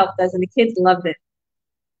much he helped us, and the kids loved it.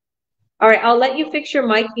 All right, I'll let you fix your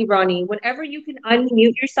mic, Eroni. Whenever you can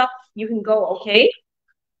unmute yourself, you can go, okay?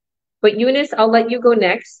 But Eunice, I'll let you go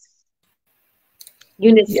next.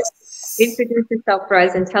 Eunice, yes. Introduce yourself for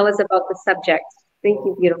us and tell us about the subject. Thank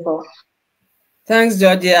you, beautiful. Thanks,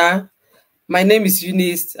 Georgia. My name is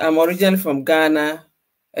Eunice. I'm originally from Ghana.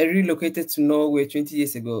 I relocated to Norway 20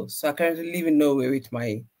 years ago. So I currently live in Norway with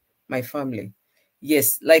my family.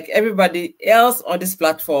 Yes, like everybody else on this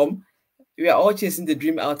platform, we are all chasing the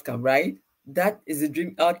dream outcome, right? That is the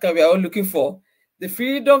dream outcome we are all looking for. The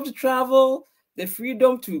freedom to travel, the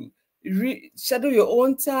freedom to schedule your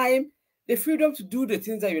own time, the freedom to do the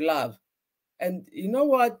things that you love. And you know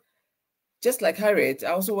what? Just like Harriette,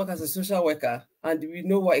 I also work as a social worker, and we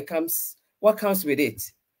know what comes with it,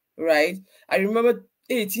 right? I remember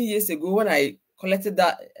 18 years ago when I collected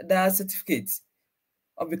that certificate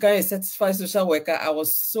of becoming a certified social worker. I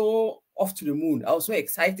was so off to the moon. I was so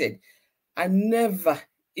excited. I never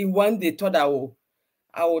in one day thought I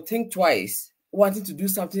will think twice wanting to do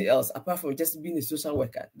something else apart from just being a social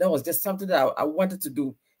worker. That was just something that I wanted to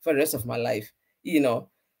do for the rest of my life, you know.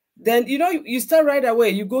 Then, you know, you start right away.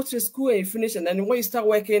 You go to school and you finish, and then when you start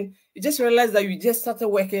working, you just realize that you just started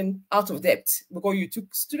working out of debt because you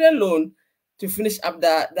took student loan to finish up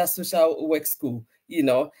that social work school, you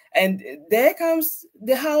know. And there comes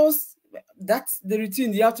the house. That's the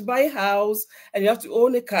routine. You have to buy a house and you have to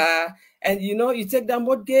own a car, and you know, you take that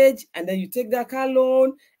mortgage and then you take that car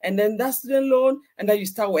loan and then that student loan, and then you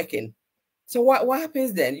start working. So what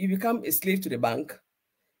happens then? You become a slave to the bank,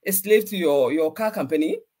 a slave to your car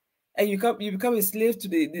company, and you become a slave to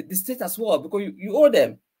the state as well because you owe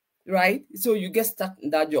them, right? So you get stuck in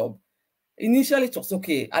that job. Initially, it was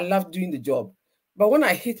okay. I loved doing the job. But when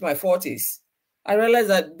I hit my 40s, I realized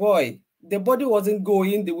that, boy, the body wasn't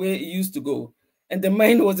going the way it used to go. And the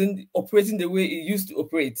mind wasn't operating the way it used to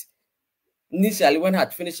operate. Initially, when I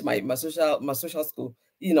had finished my social school,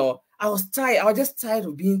 you know, I was tired. I was just tired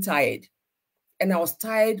of being tired. and I was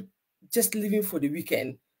tired just living for the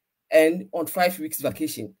weekend and on 5 weeks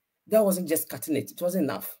vacation. That wasn't just cutting it. It wasn't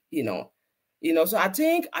enough, you know. So I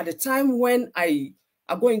think at the time when I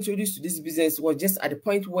got introduced to this business was just at the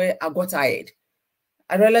point where I got tired.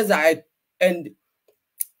 I realized that I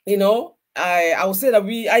would say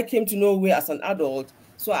that I came to Norway as an adult.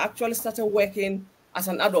 So I actually started working as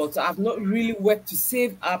an adult. So I've not really worked to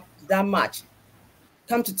save up that much.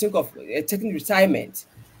 Come to think of taking retirement.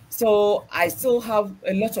 So I still have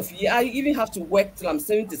a lot of years. I even have to work till I'm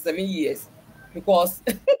 77 years because,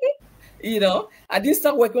 I didn't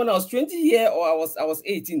start working when I was 20 years or I was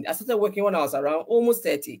 18. I started working when I was around almost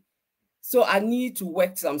 30. So I need to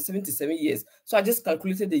work till I'm 77 years. So I just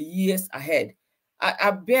calculated the years ahead.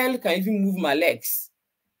 I barely can even move my legs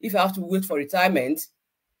if I have to wait for retirement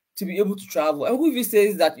to be able to travel. And who even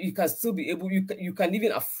says that you can still be able, you can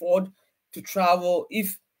even afford to travel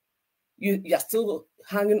if you're still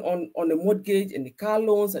hanging on the mortgage and the car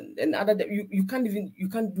loans and other, you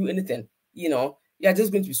can't do anything, you're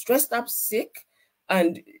just going to be stressed up, sick,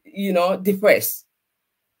 and, depressed.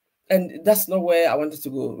 And that's not where I wanted to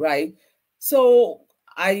go, right? So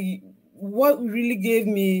what really gave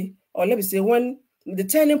me, or let me say, when the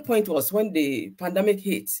turning point was when the pandemic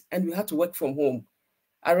hit and we had to work from home,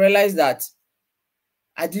 I realized that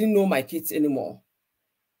I didn't know my kids anymore.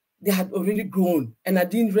 They had already grown, and I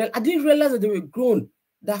didn't realize that they were grown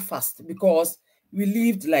that fast because we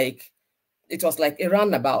lived like, it was like a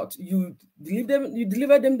roundabout. You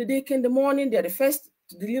deliver them the day in the morning. They're the first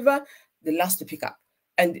to deliver, the last to pick up.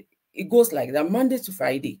 And it goes like that Monday to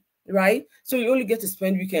Friday, right? So you only get to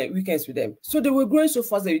spend weekends with them. So they were growing so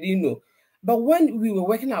fast that you didn't know. But when we were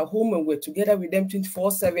working at home and we're together with them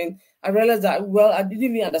 24/7, I realized that, well, I didn't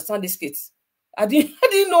even understand these kids. I didn't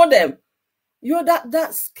know them.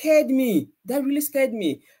 That scared me. That really scared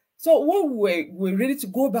me. So when we were ready to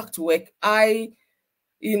go back to work, I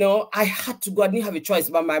had to go. I didn't have a choice,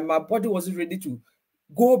 but my body wasn't ready to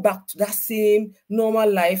go back to that same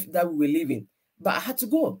normal life that we were living. But I had to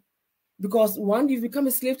go because one, you become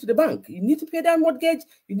a slave to the bank. You need to pay that mortgage.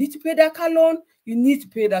 You need to pay that car loan. You need to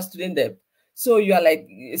pay that student debt. So you are like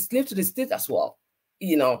a slave to the state as well,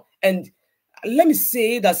 And let me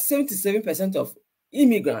say that 77% of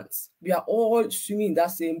immigrants, we are all swimming in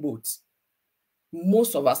that same boat.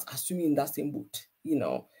 Most of us are swimming in that same boat,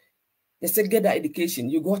 They said, get that education,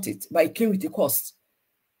 you got it, but it came with a cost,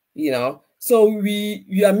 So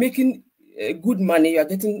we are making good money, you are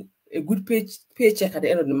getting a good paycheck at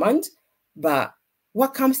the end of the month, but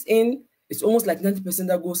what comes in is almost like 90%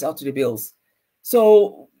 that goes out to the bills.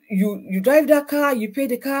 So you drive that car, you pay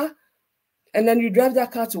the car, and then you drive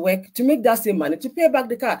that car to work to make that same money, to pay back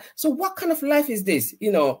the car. So what kind of life is this,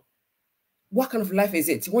 What kind of life is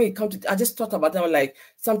it? When you come to, I just thought about that, like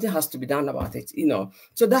something has to be done about it,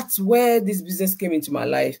 So that's where this business came into my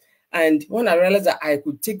life. And when I realized that I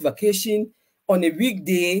could take vacation on a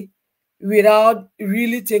weekday without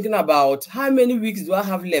really thinking about how many weeks do I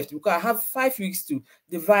have left, because I have 5 weeks to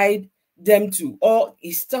divide them to, or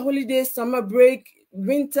Easter holiday, summer break,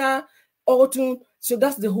 winter, autumn. So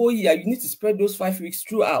that's the whole year. You need to spread those 5 weeks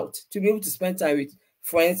throughout to be able to spend time with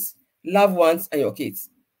friends, loved ones, and your kids.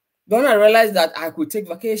 Then I realized that I could take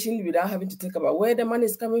vacation without having to think about where the money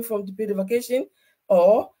is coming from to pay the vacation,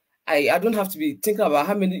 or I don't have to be thinking about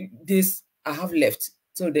how many days I have left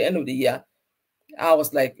till the end of the year. I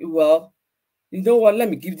was like, well, you know what? Let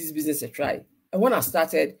me give this business a try. And when I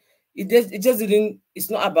started, it's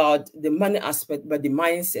not about the money aspect, but the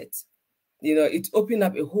mindset. It opened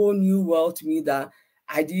up a whole new world to me that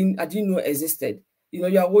I didn't know existed.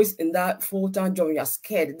 You're always in that full-time job and you're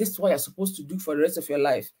scared. This is what you're supposed to do for the rest of your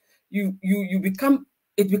life.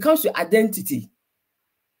 It becomes your identity.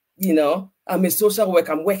 I'm a social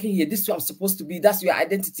worker, I'm working here, this is what I'm supposed to be, that's your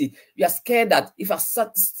identity. You're scared that if I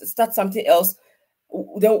start something else,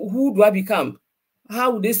 then who do I become?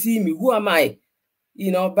 How would they see me? Who am I?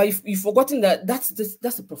 But you've forgotten that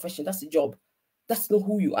that's a profession, that's a job. That's not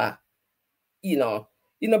who you are.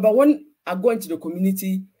 But when I go into the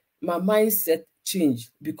community, my mindset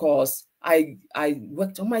changed because I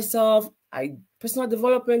worked on myself, personal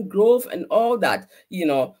development, growth, and all that,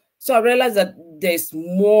 So I realized that there's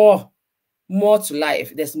more to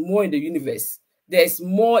life. There's more in the universe. There's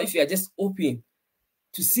more if you are just open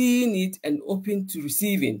to seeing it and open to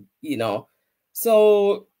receiving,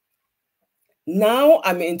 So now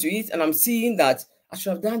I'm into it and I'm seeing that I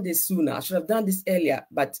should have done this sooner. I should have done this earlier,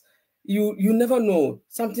 but you never know.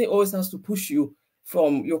 Something always has to push you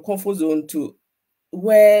from your comfort zone to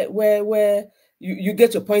where you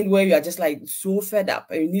get to a point where you are just like so fed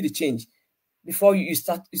up and you need a change before you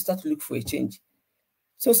start to look for a change.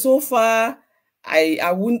 So far,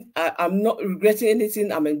 I'm not regretting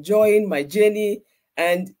anything. I'm enjoying my journey.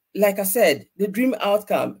 And like I said, the dream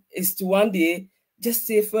outcome is to one day just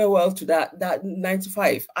say farewell to that 9 to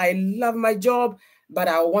 5. I love my job, but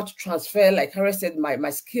I want to transfer, like Harriette said, my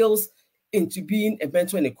skills into being a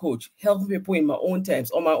mentor and a coach, helping people in my own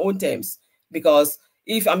terms, on my own terms. Because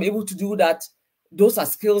if I'm able to do that, those are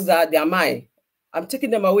skills that they are mine. I'm taking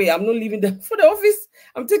them away. I'm not leaving them for the office.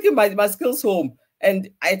 I'm taking my skills home. And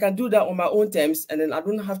I can do that on my own terms. And then I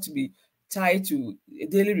don't have to be tied to a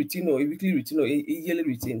daily routine or a weekly routine or a yearly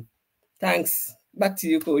routine. Thanks. Back to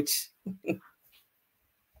you, Coach.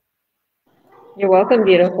 You're welcome,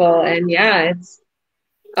 beautiful. And yeah,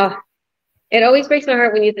 it always breaks my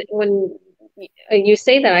heart when you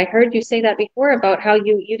say that. I heard you say that before about how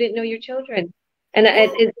you didn't know your children, and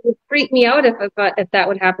it would freak me out if that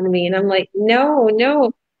would happen to me. And I'm like, no.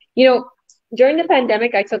 You know, during the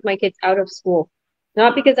pandemic, I took my kids out of school,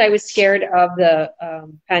 not because I was scared of the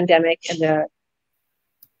pandemic and the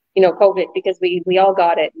COVID, because we all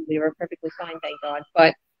got it and we were perfectly fine, thank God.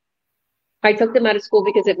 But I took them out of school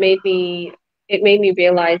because it made me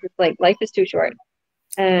realize it's like life is too short.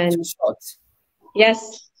 And Too short.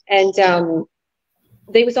 Yes, and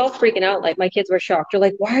they was all freaking out. Like my kids were shocked. They're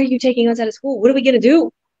like, "Why are you taking us out of school? What are we gonna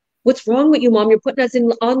do? What's wrong with you, Mom? You're putting us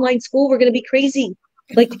in online school. We're gonna be crazy.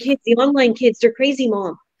 Like the online kids, they're crazy,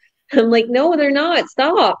 Mom." I'm like, "No, they're not.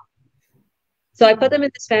 Stop." So I put them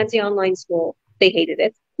in this fancy online school. They hated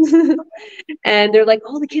it. And they're like,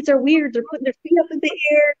 "Oh, the kids are weird. They're putting their feet up in the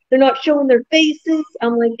air. They're not showing their faces."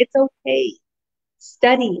 I'm like, "It's okay.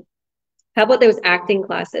 Study." How about those acting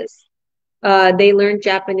classes? They learned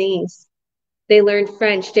Japanese. They learned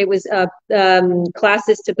French. There was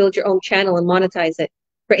classes to build your own channel and monetize it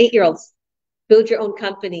for 8-year-olds. Build your own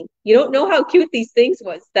company. You don't know how cute these things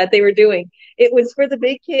was that they were doing. It was for the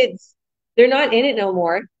big kids. They're not in it no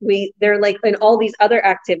more. They're like in all these other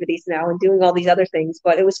activities now and doing all these other things.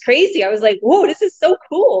 But it was crazy. I was like, whoa, this is so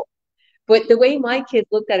cool. But the way my kids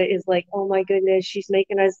looked at it is like, oh my goodness, she's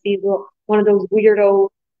making us be one of those weirdo,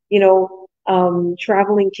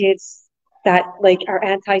 traveling kids that like are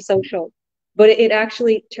antisocial. But it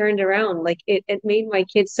actually turned around. Like it made my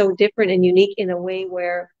kids so different and unique in a way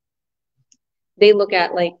where they look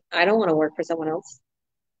at like, I don't want to work for someone else.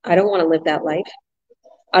 I don't want to live that life.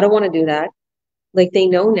 I don't want to do that. Like they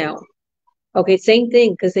know now. Okay, same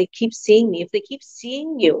thing, because they keep seeing me. If they keep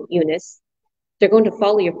seeing you, Eunice, they're going to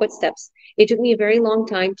follow your footsteps. It took me a very long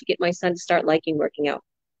time to get my son to start liking working out.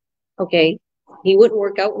 Okay. He wouldn't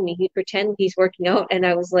work out with me. He'd pretend he's working out. And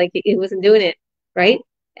I was like, he wasn't doing it. Right.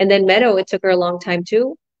 And then Meadow, it took her a long time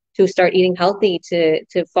too, to start eating healthy,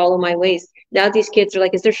 to follow my ways. Now these kids are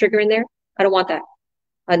like, is there sugar in there? I don't want that.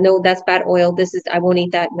 No, that's bad oil. I won't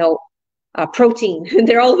eat that. No. Protein.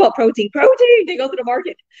 They're all about protein. Protein. They go to the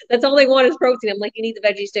market. That's all they want is protein. I'm like, you need the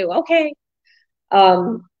veggies too. Okay.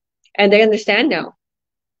 And they understand now.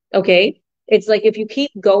 Okay. It's like if you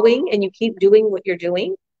keep going and you keep doing what you're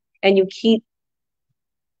doing and you keep,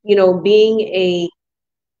 being a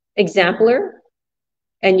exemplar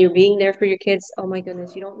and you're being there for your kids, oh my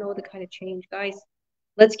goodness, you don't know the kind of change, guys.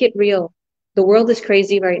 Let's get real. The world is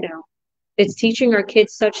crazy right now. It's teaching our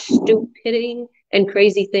kids such stupidity and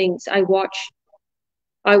crazy things. I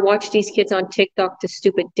watch these kids on TikTok, the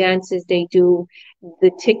stupid dances they do, the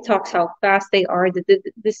TikToks, how fast they are,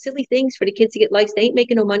 the silly things for the kids to get likes. They ain't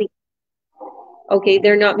making no money. Okay,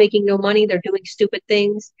 they're not making no money. They're doing stupid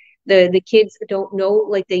things. The kids don't know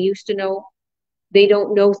like they used to know. They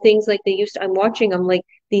don't know things like they used to. I'm watching them like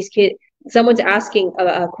these kids. Someone's asking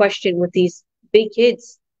a question with these big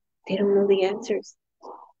kids. They don't know the answers.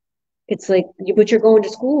 It's like, but you're going to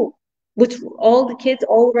school. Which all the kids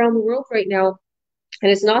all around the world right now.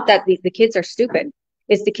 And it's not that the kids are stupid.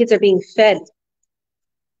 It's the kids are being fed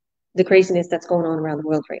the craziness that's going on around the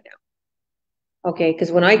world right now. Okay,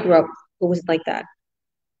 because when I grew up, it was like that.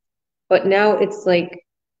 But now it's like,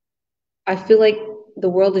 I feel like the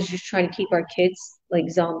world is just trying to keep our kids like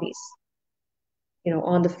zombies,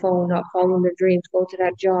 on the phone, not following their dreams, go to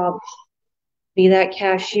that job, be that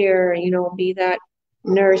cashier, be that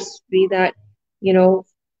nurse, be that,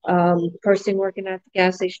 person working at the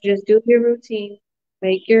gas station. Just do your routine,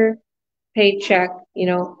 make your paycheck,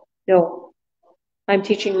 No, I'm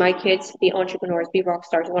teaching my kids, be entrepreneurs, be rock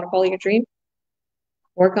stars. You want to follow your dream?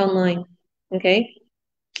 Work online, okay?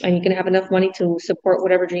 And you can have enough money to support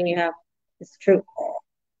whatever dream you have. It's true.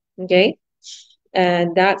 Okay.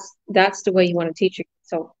 And that's the way you want to teach it.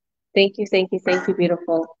 So thank you,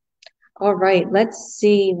 beautiful. All right, let's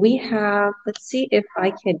see. Let's see if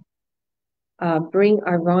I can bring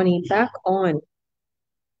Eroni back on.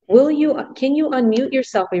 Can you unmute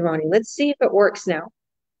yourself, Eroni? Let's see if it works now.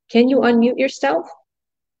 Can you unmute yourself?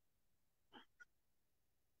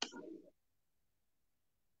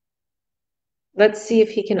 Let's see if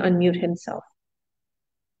he can unmute himself.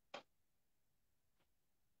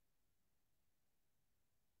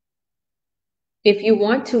 If you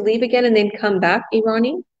want to leave again and then come back,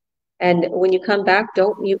 Eroni, and when you come back,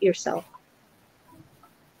 don't mute yourself.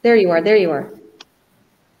 There you are. There you are.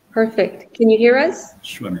 Perfect. Can you hear us?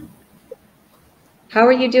 Sure, ma'am. How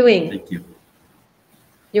are you doing? Thank you.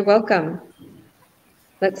 You're welcome.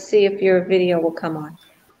 Let's see if your video will come on.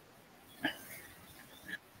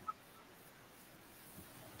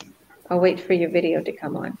 I'll wait for your video to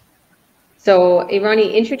come on. So,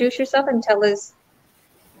 Eroni, introduce yourself and tell us,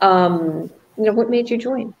 what made you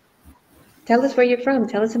join? Tell us where you're from.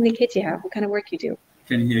 Tell us how many kids you have, what kind of work you do.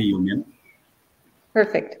 Can hear you, ma'am.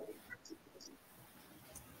 Perfect.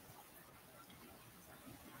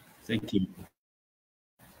 Thank you.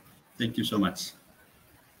 Thank you so much.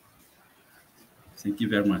 Thank you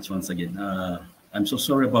very much once again. I'm so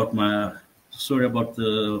sorry about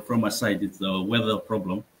from my side. It's the weather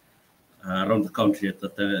problem around the country at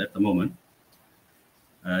the moment.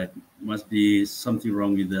 It must be something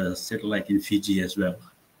wrong with the satellite in Fiji as well.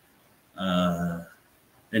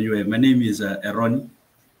 Anyway, my name is Eroni,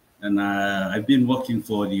 and I've been working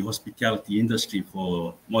for the hospitality industry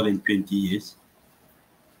for more than 20 years.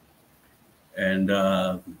 And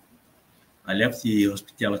I left the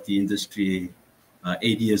hospitality industry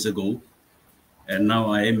 8 years ago, and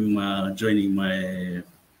now I am joining my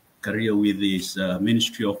career with this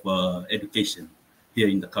Ministry of Education here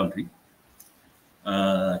in the country,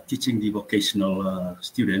 teaching the vocational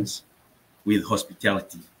students with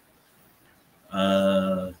hospitality.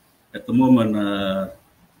 At the moment,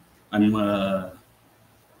 I'm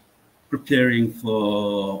preparing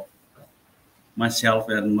for myself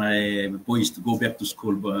and my boys to go back to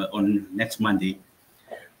school on next Monday,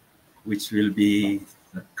 which will be,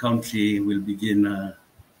 the country will begin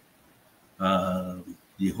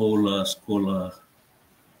the whole school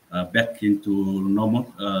back into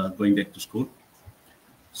normal, going back to school.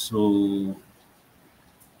 So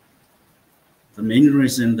the main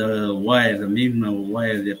reason why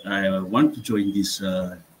that I want to join this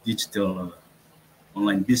digital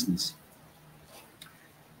online business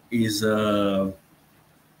is I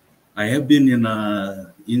have been in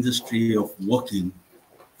an industry of working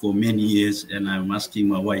for many years, and I'm asking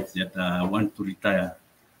my wife that I want to retire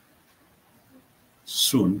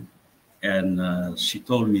soon, and she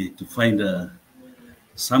told me to find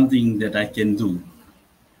something that I can do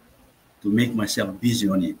to make myself busy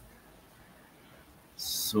on it.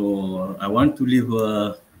 So I want to leave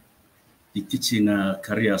the teaching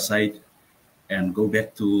career aside and go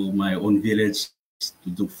back to my own village to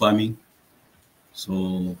do farming.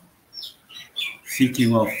 So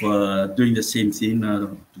thinking of doing the same thing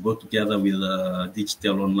to go together with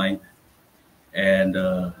digital online, and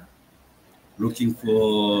looking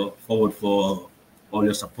forward for all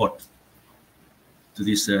your support to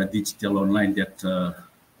this digital online that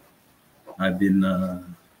I've been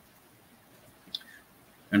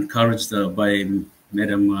encouraged by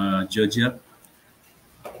Madam Georgia.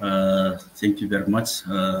 Thank you very much.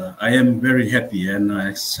 I am very happy and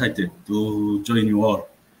excited to join you all.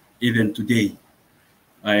 Even today,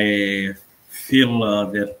 I feel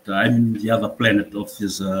that I'm the other planet of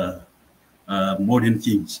this modern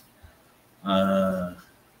things.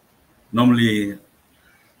 Normally,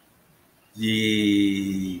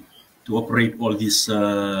 to operate all this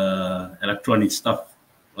electronic stuff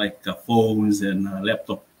like phones and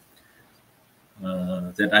laptop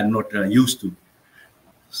that I'm not used to.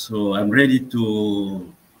 So I'm ready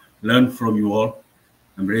to learn from you all.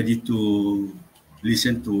 I'm ready to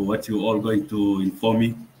listen to what you all going to inform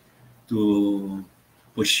me to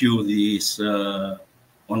pursue this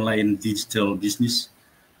online digital business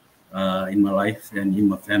in my life and in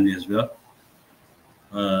my family as well.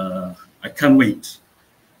 I can't wait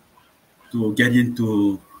to get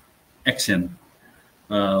into action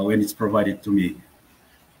when it's provided to me.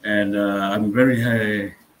 And I'm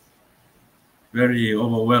very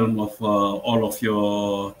overwhelmed of all of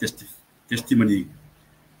your testimony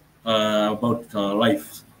about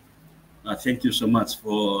life. Thank you so much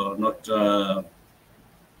for not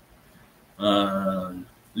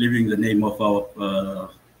leaving the name of our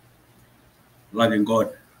loving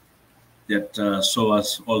God that saw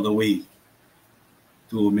us all the way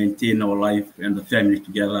to maintain our life and the family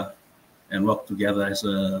together and work together as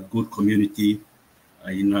a good community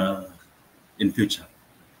in future.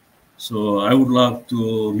 So I would love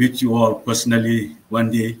to meet you all personally one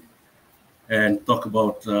day and talk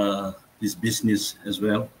about this business as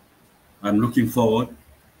well. I'm looking forward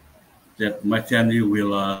that my family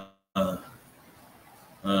will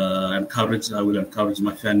encourage. I will encourage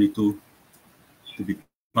my family to be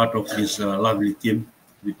part of this lovely team,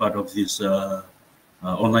 to be part of this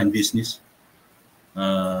online business.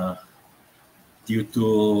 Due to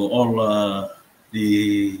all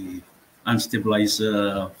the unstabilized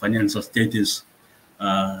financial status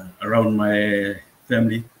around my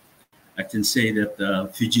family, I can say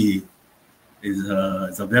that Fiji is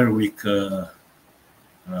a very weak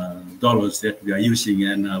dollars that we are using,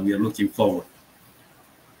 and we are looking forward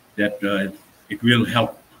that it will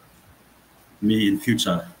help me in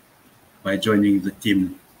future by joining the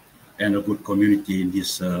team and a good community in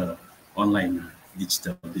this online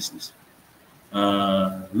digital business.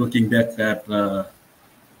 Looking back at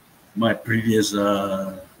my previous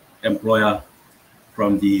employer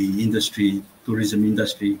from the industry, tourism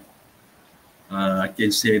industry, I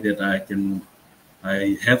can say that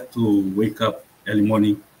I have to wake up early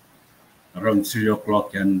morning around 3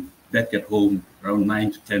 o'clock and back at home around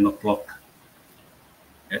 9 to 10 o'clock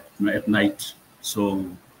at night. So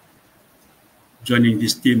joining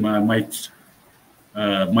this team, my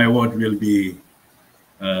word will be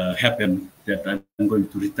happen that I'm going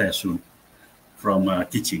to retire soon from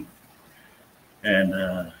teaching. And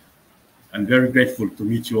I'm very grateful to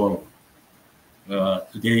meet you all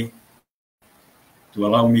today, to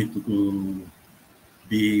allow me to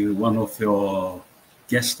be one of your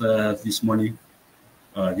guests this morning,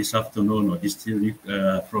 this afternoon, or this evening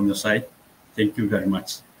from your side. Thank you very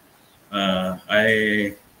much.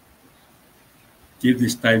 I give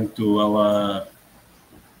this time to our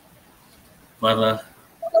Father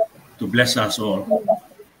to bless us all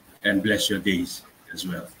and bless your days as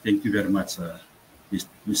well. Thank you very much,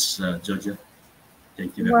 Miss Georgia.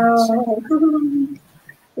 Thank you very much.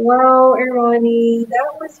 Wow, Eroni,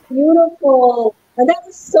 that was beautiful. And that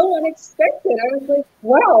was so unexpected. I was like,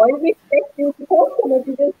 wow, I didn't expect you to talk so much.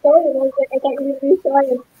 You just started. I was like, I thought you were going to be shy.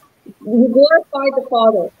 You glorified the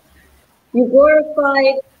Father. You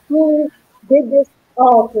glorified who did this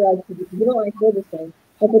all for us. You know, I feel this thing.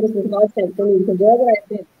 I feel this was God sent for me because wherever I've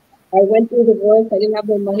been, I went through divorce. I didn't have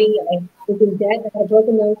no money. I was in debt. I had a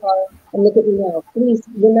broken down car. And look at me now. Please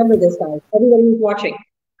remember this, guys. Everybody who's watching.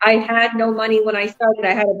 I had no money when I started.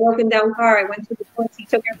 I had a broken down car. I went through divorce. He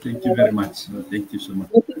took everything. Thank you very much. Thank you so much.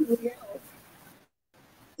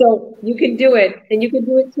 So you can do it. And you can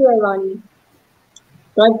do it too, Eroni.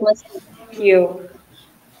 God bless you. Thank you.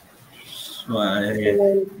 So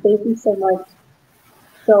thank you so much.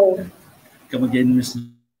 So come again, Miss.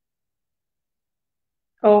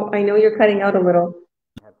 Oh, I know you're cutting out a little.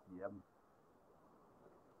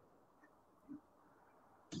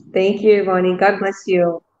 Thank you, Eroni. God bless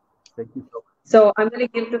you. Thank you so much. So I'm going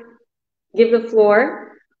to give the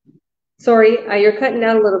floor. Sorry, you're cutting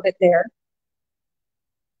out a little bit there.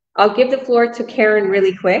 I'll give the floor to Karen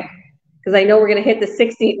really quick because I know we're going to hit the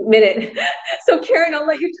 60-minute. So Karen, I'll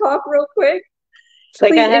let you talk real quick. It's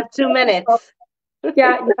like I have 2 minutes.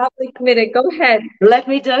 Yeah, you have like a minute. Go ahead. Let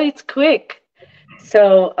me do it quick.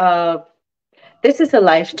 So this is a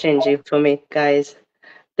life-changing for me, guys.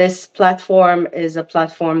 This platform is a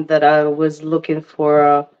platform that I was looking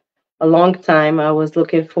for a long time. I was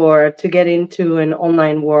looking for to get into an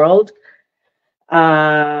online world.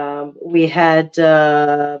 We had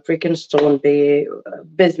Brick and Stone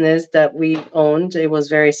business that we owned. It was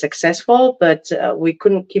very successful, but we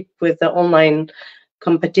couldn't keep with the online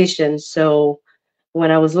competition. So when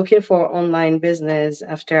I was looking for online business,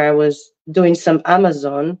 after I was doing some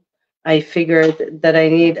Amazon, I figured that I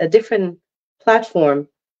need a different platform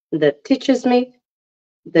that teaches me,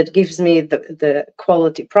 that gives me the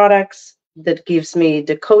quality products, that gives me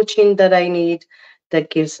the coaching that I need, that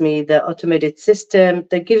gives me the automated system,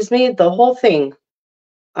 that gives me the whole thing.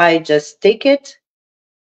 I just take it,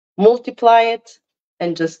 multiply it,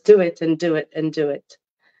 and just do it and do it and do it.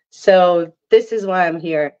 So this is why I'm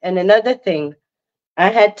here. And another thing, I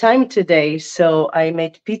had time today, so I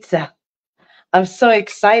made pizza. I'm so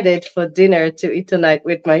excited for dinner to eat tonight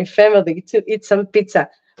with my family, to eat some pizza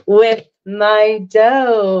with my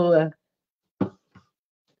dough.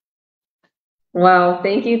 Wow,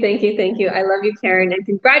 thank you, thank you, thank you. I love you, Karen. And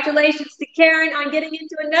congratulations to Karen on getting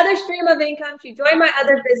into another stream of income. She joined my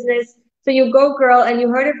other business. So you go, girl, and you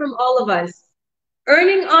heard it from all of us.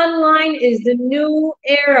 Earning online is the new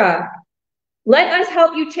era. Let us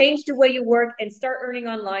help you change the way you work and start earning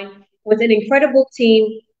online with an incredible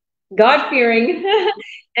team, God-fearing,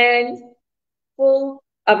 and full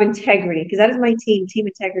of integrity, because that is my team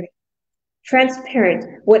integrity.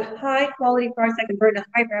 Transparent, with high-quality products that convert into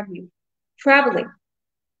high revenue. Traveling.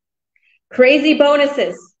 Crazy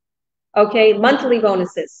bonuses, okay? Monthly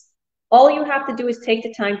bonuses. All you have to do is take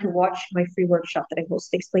the time to watch my free workshop that I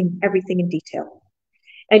host, explain everything in detail.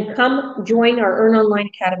 And come join our Earn Online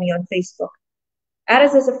Academy on Facebook. Add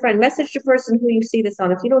us as a friend. Message the person who you see this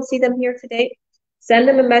on. If you don't see them here today, send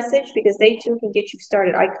them a message because they too can get you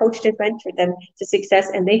started. I coached and mentored them to success,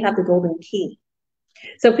 and they have the golden key.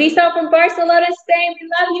 So peace out from Barcelona, Spain. We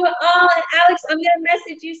love you all. And Alex, I'm going to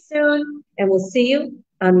message you soon. And we'll see you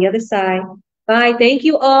on the other side. Bye. Thank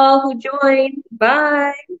you all who joined.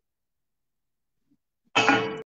 Bye.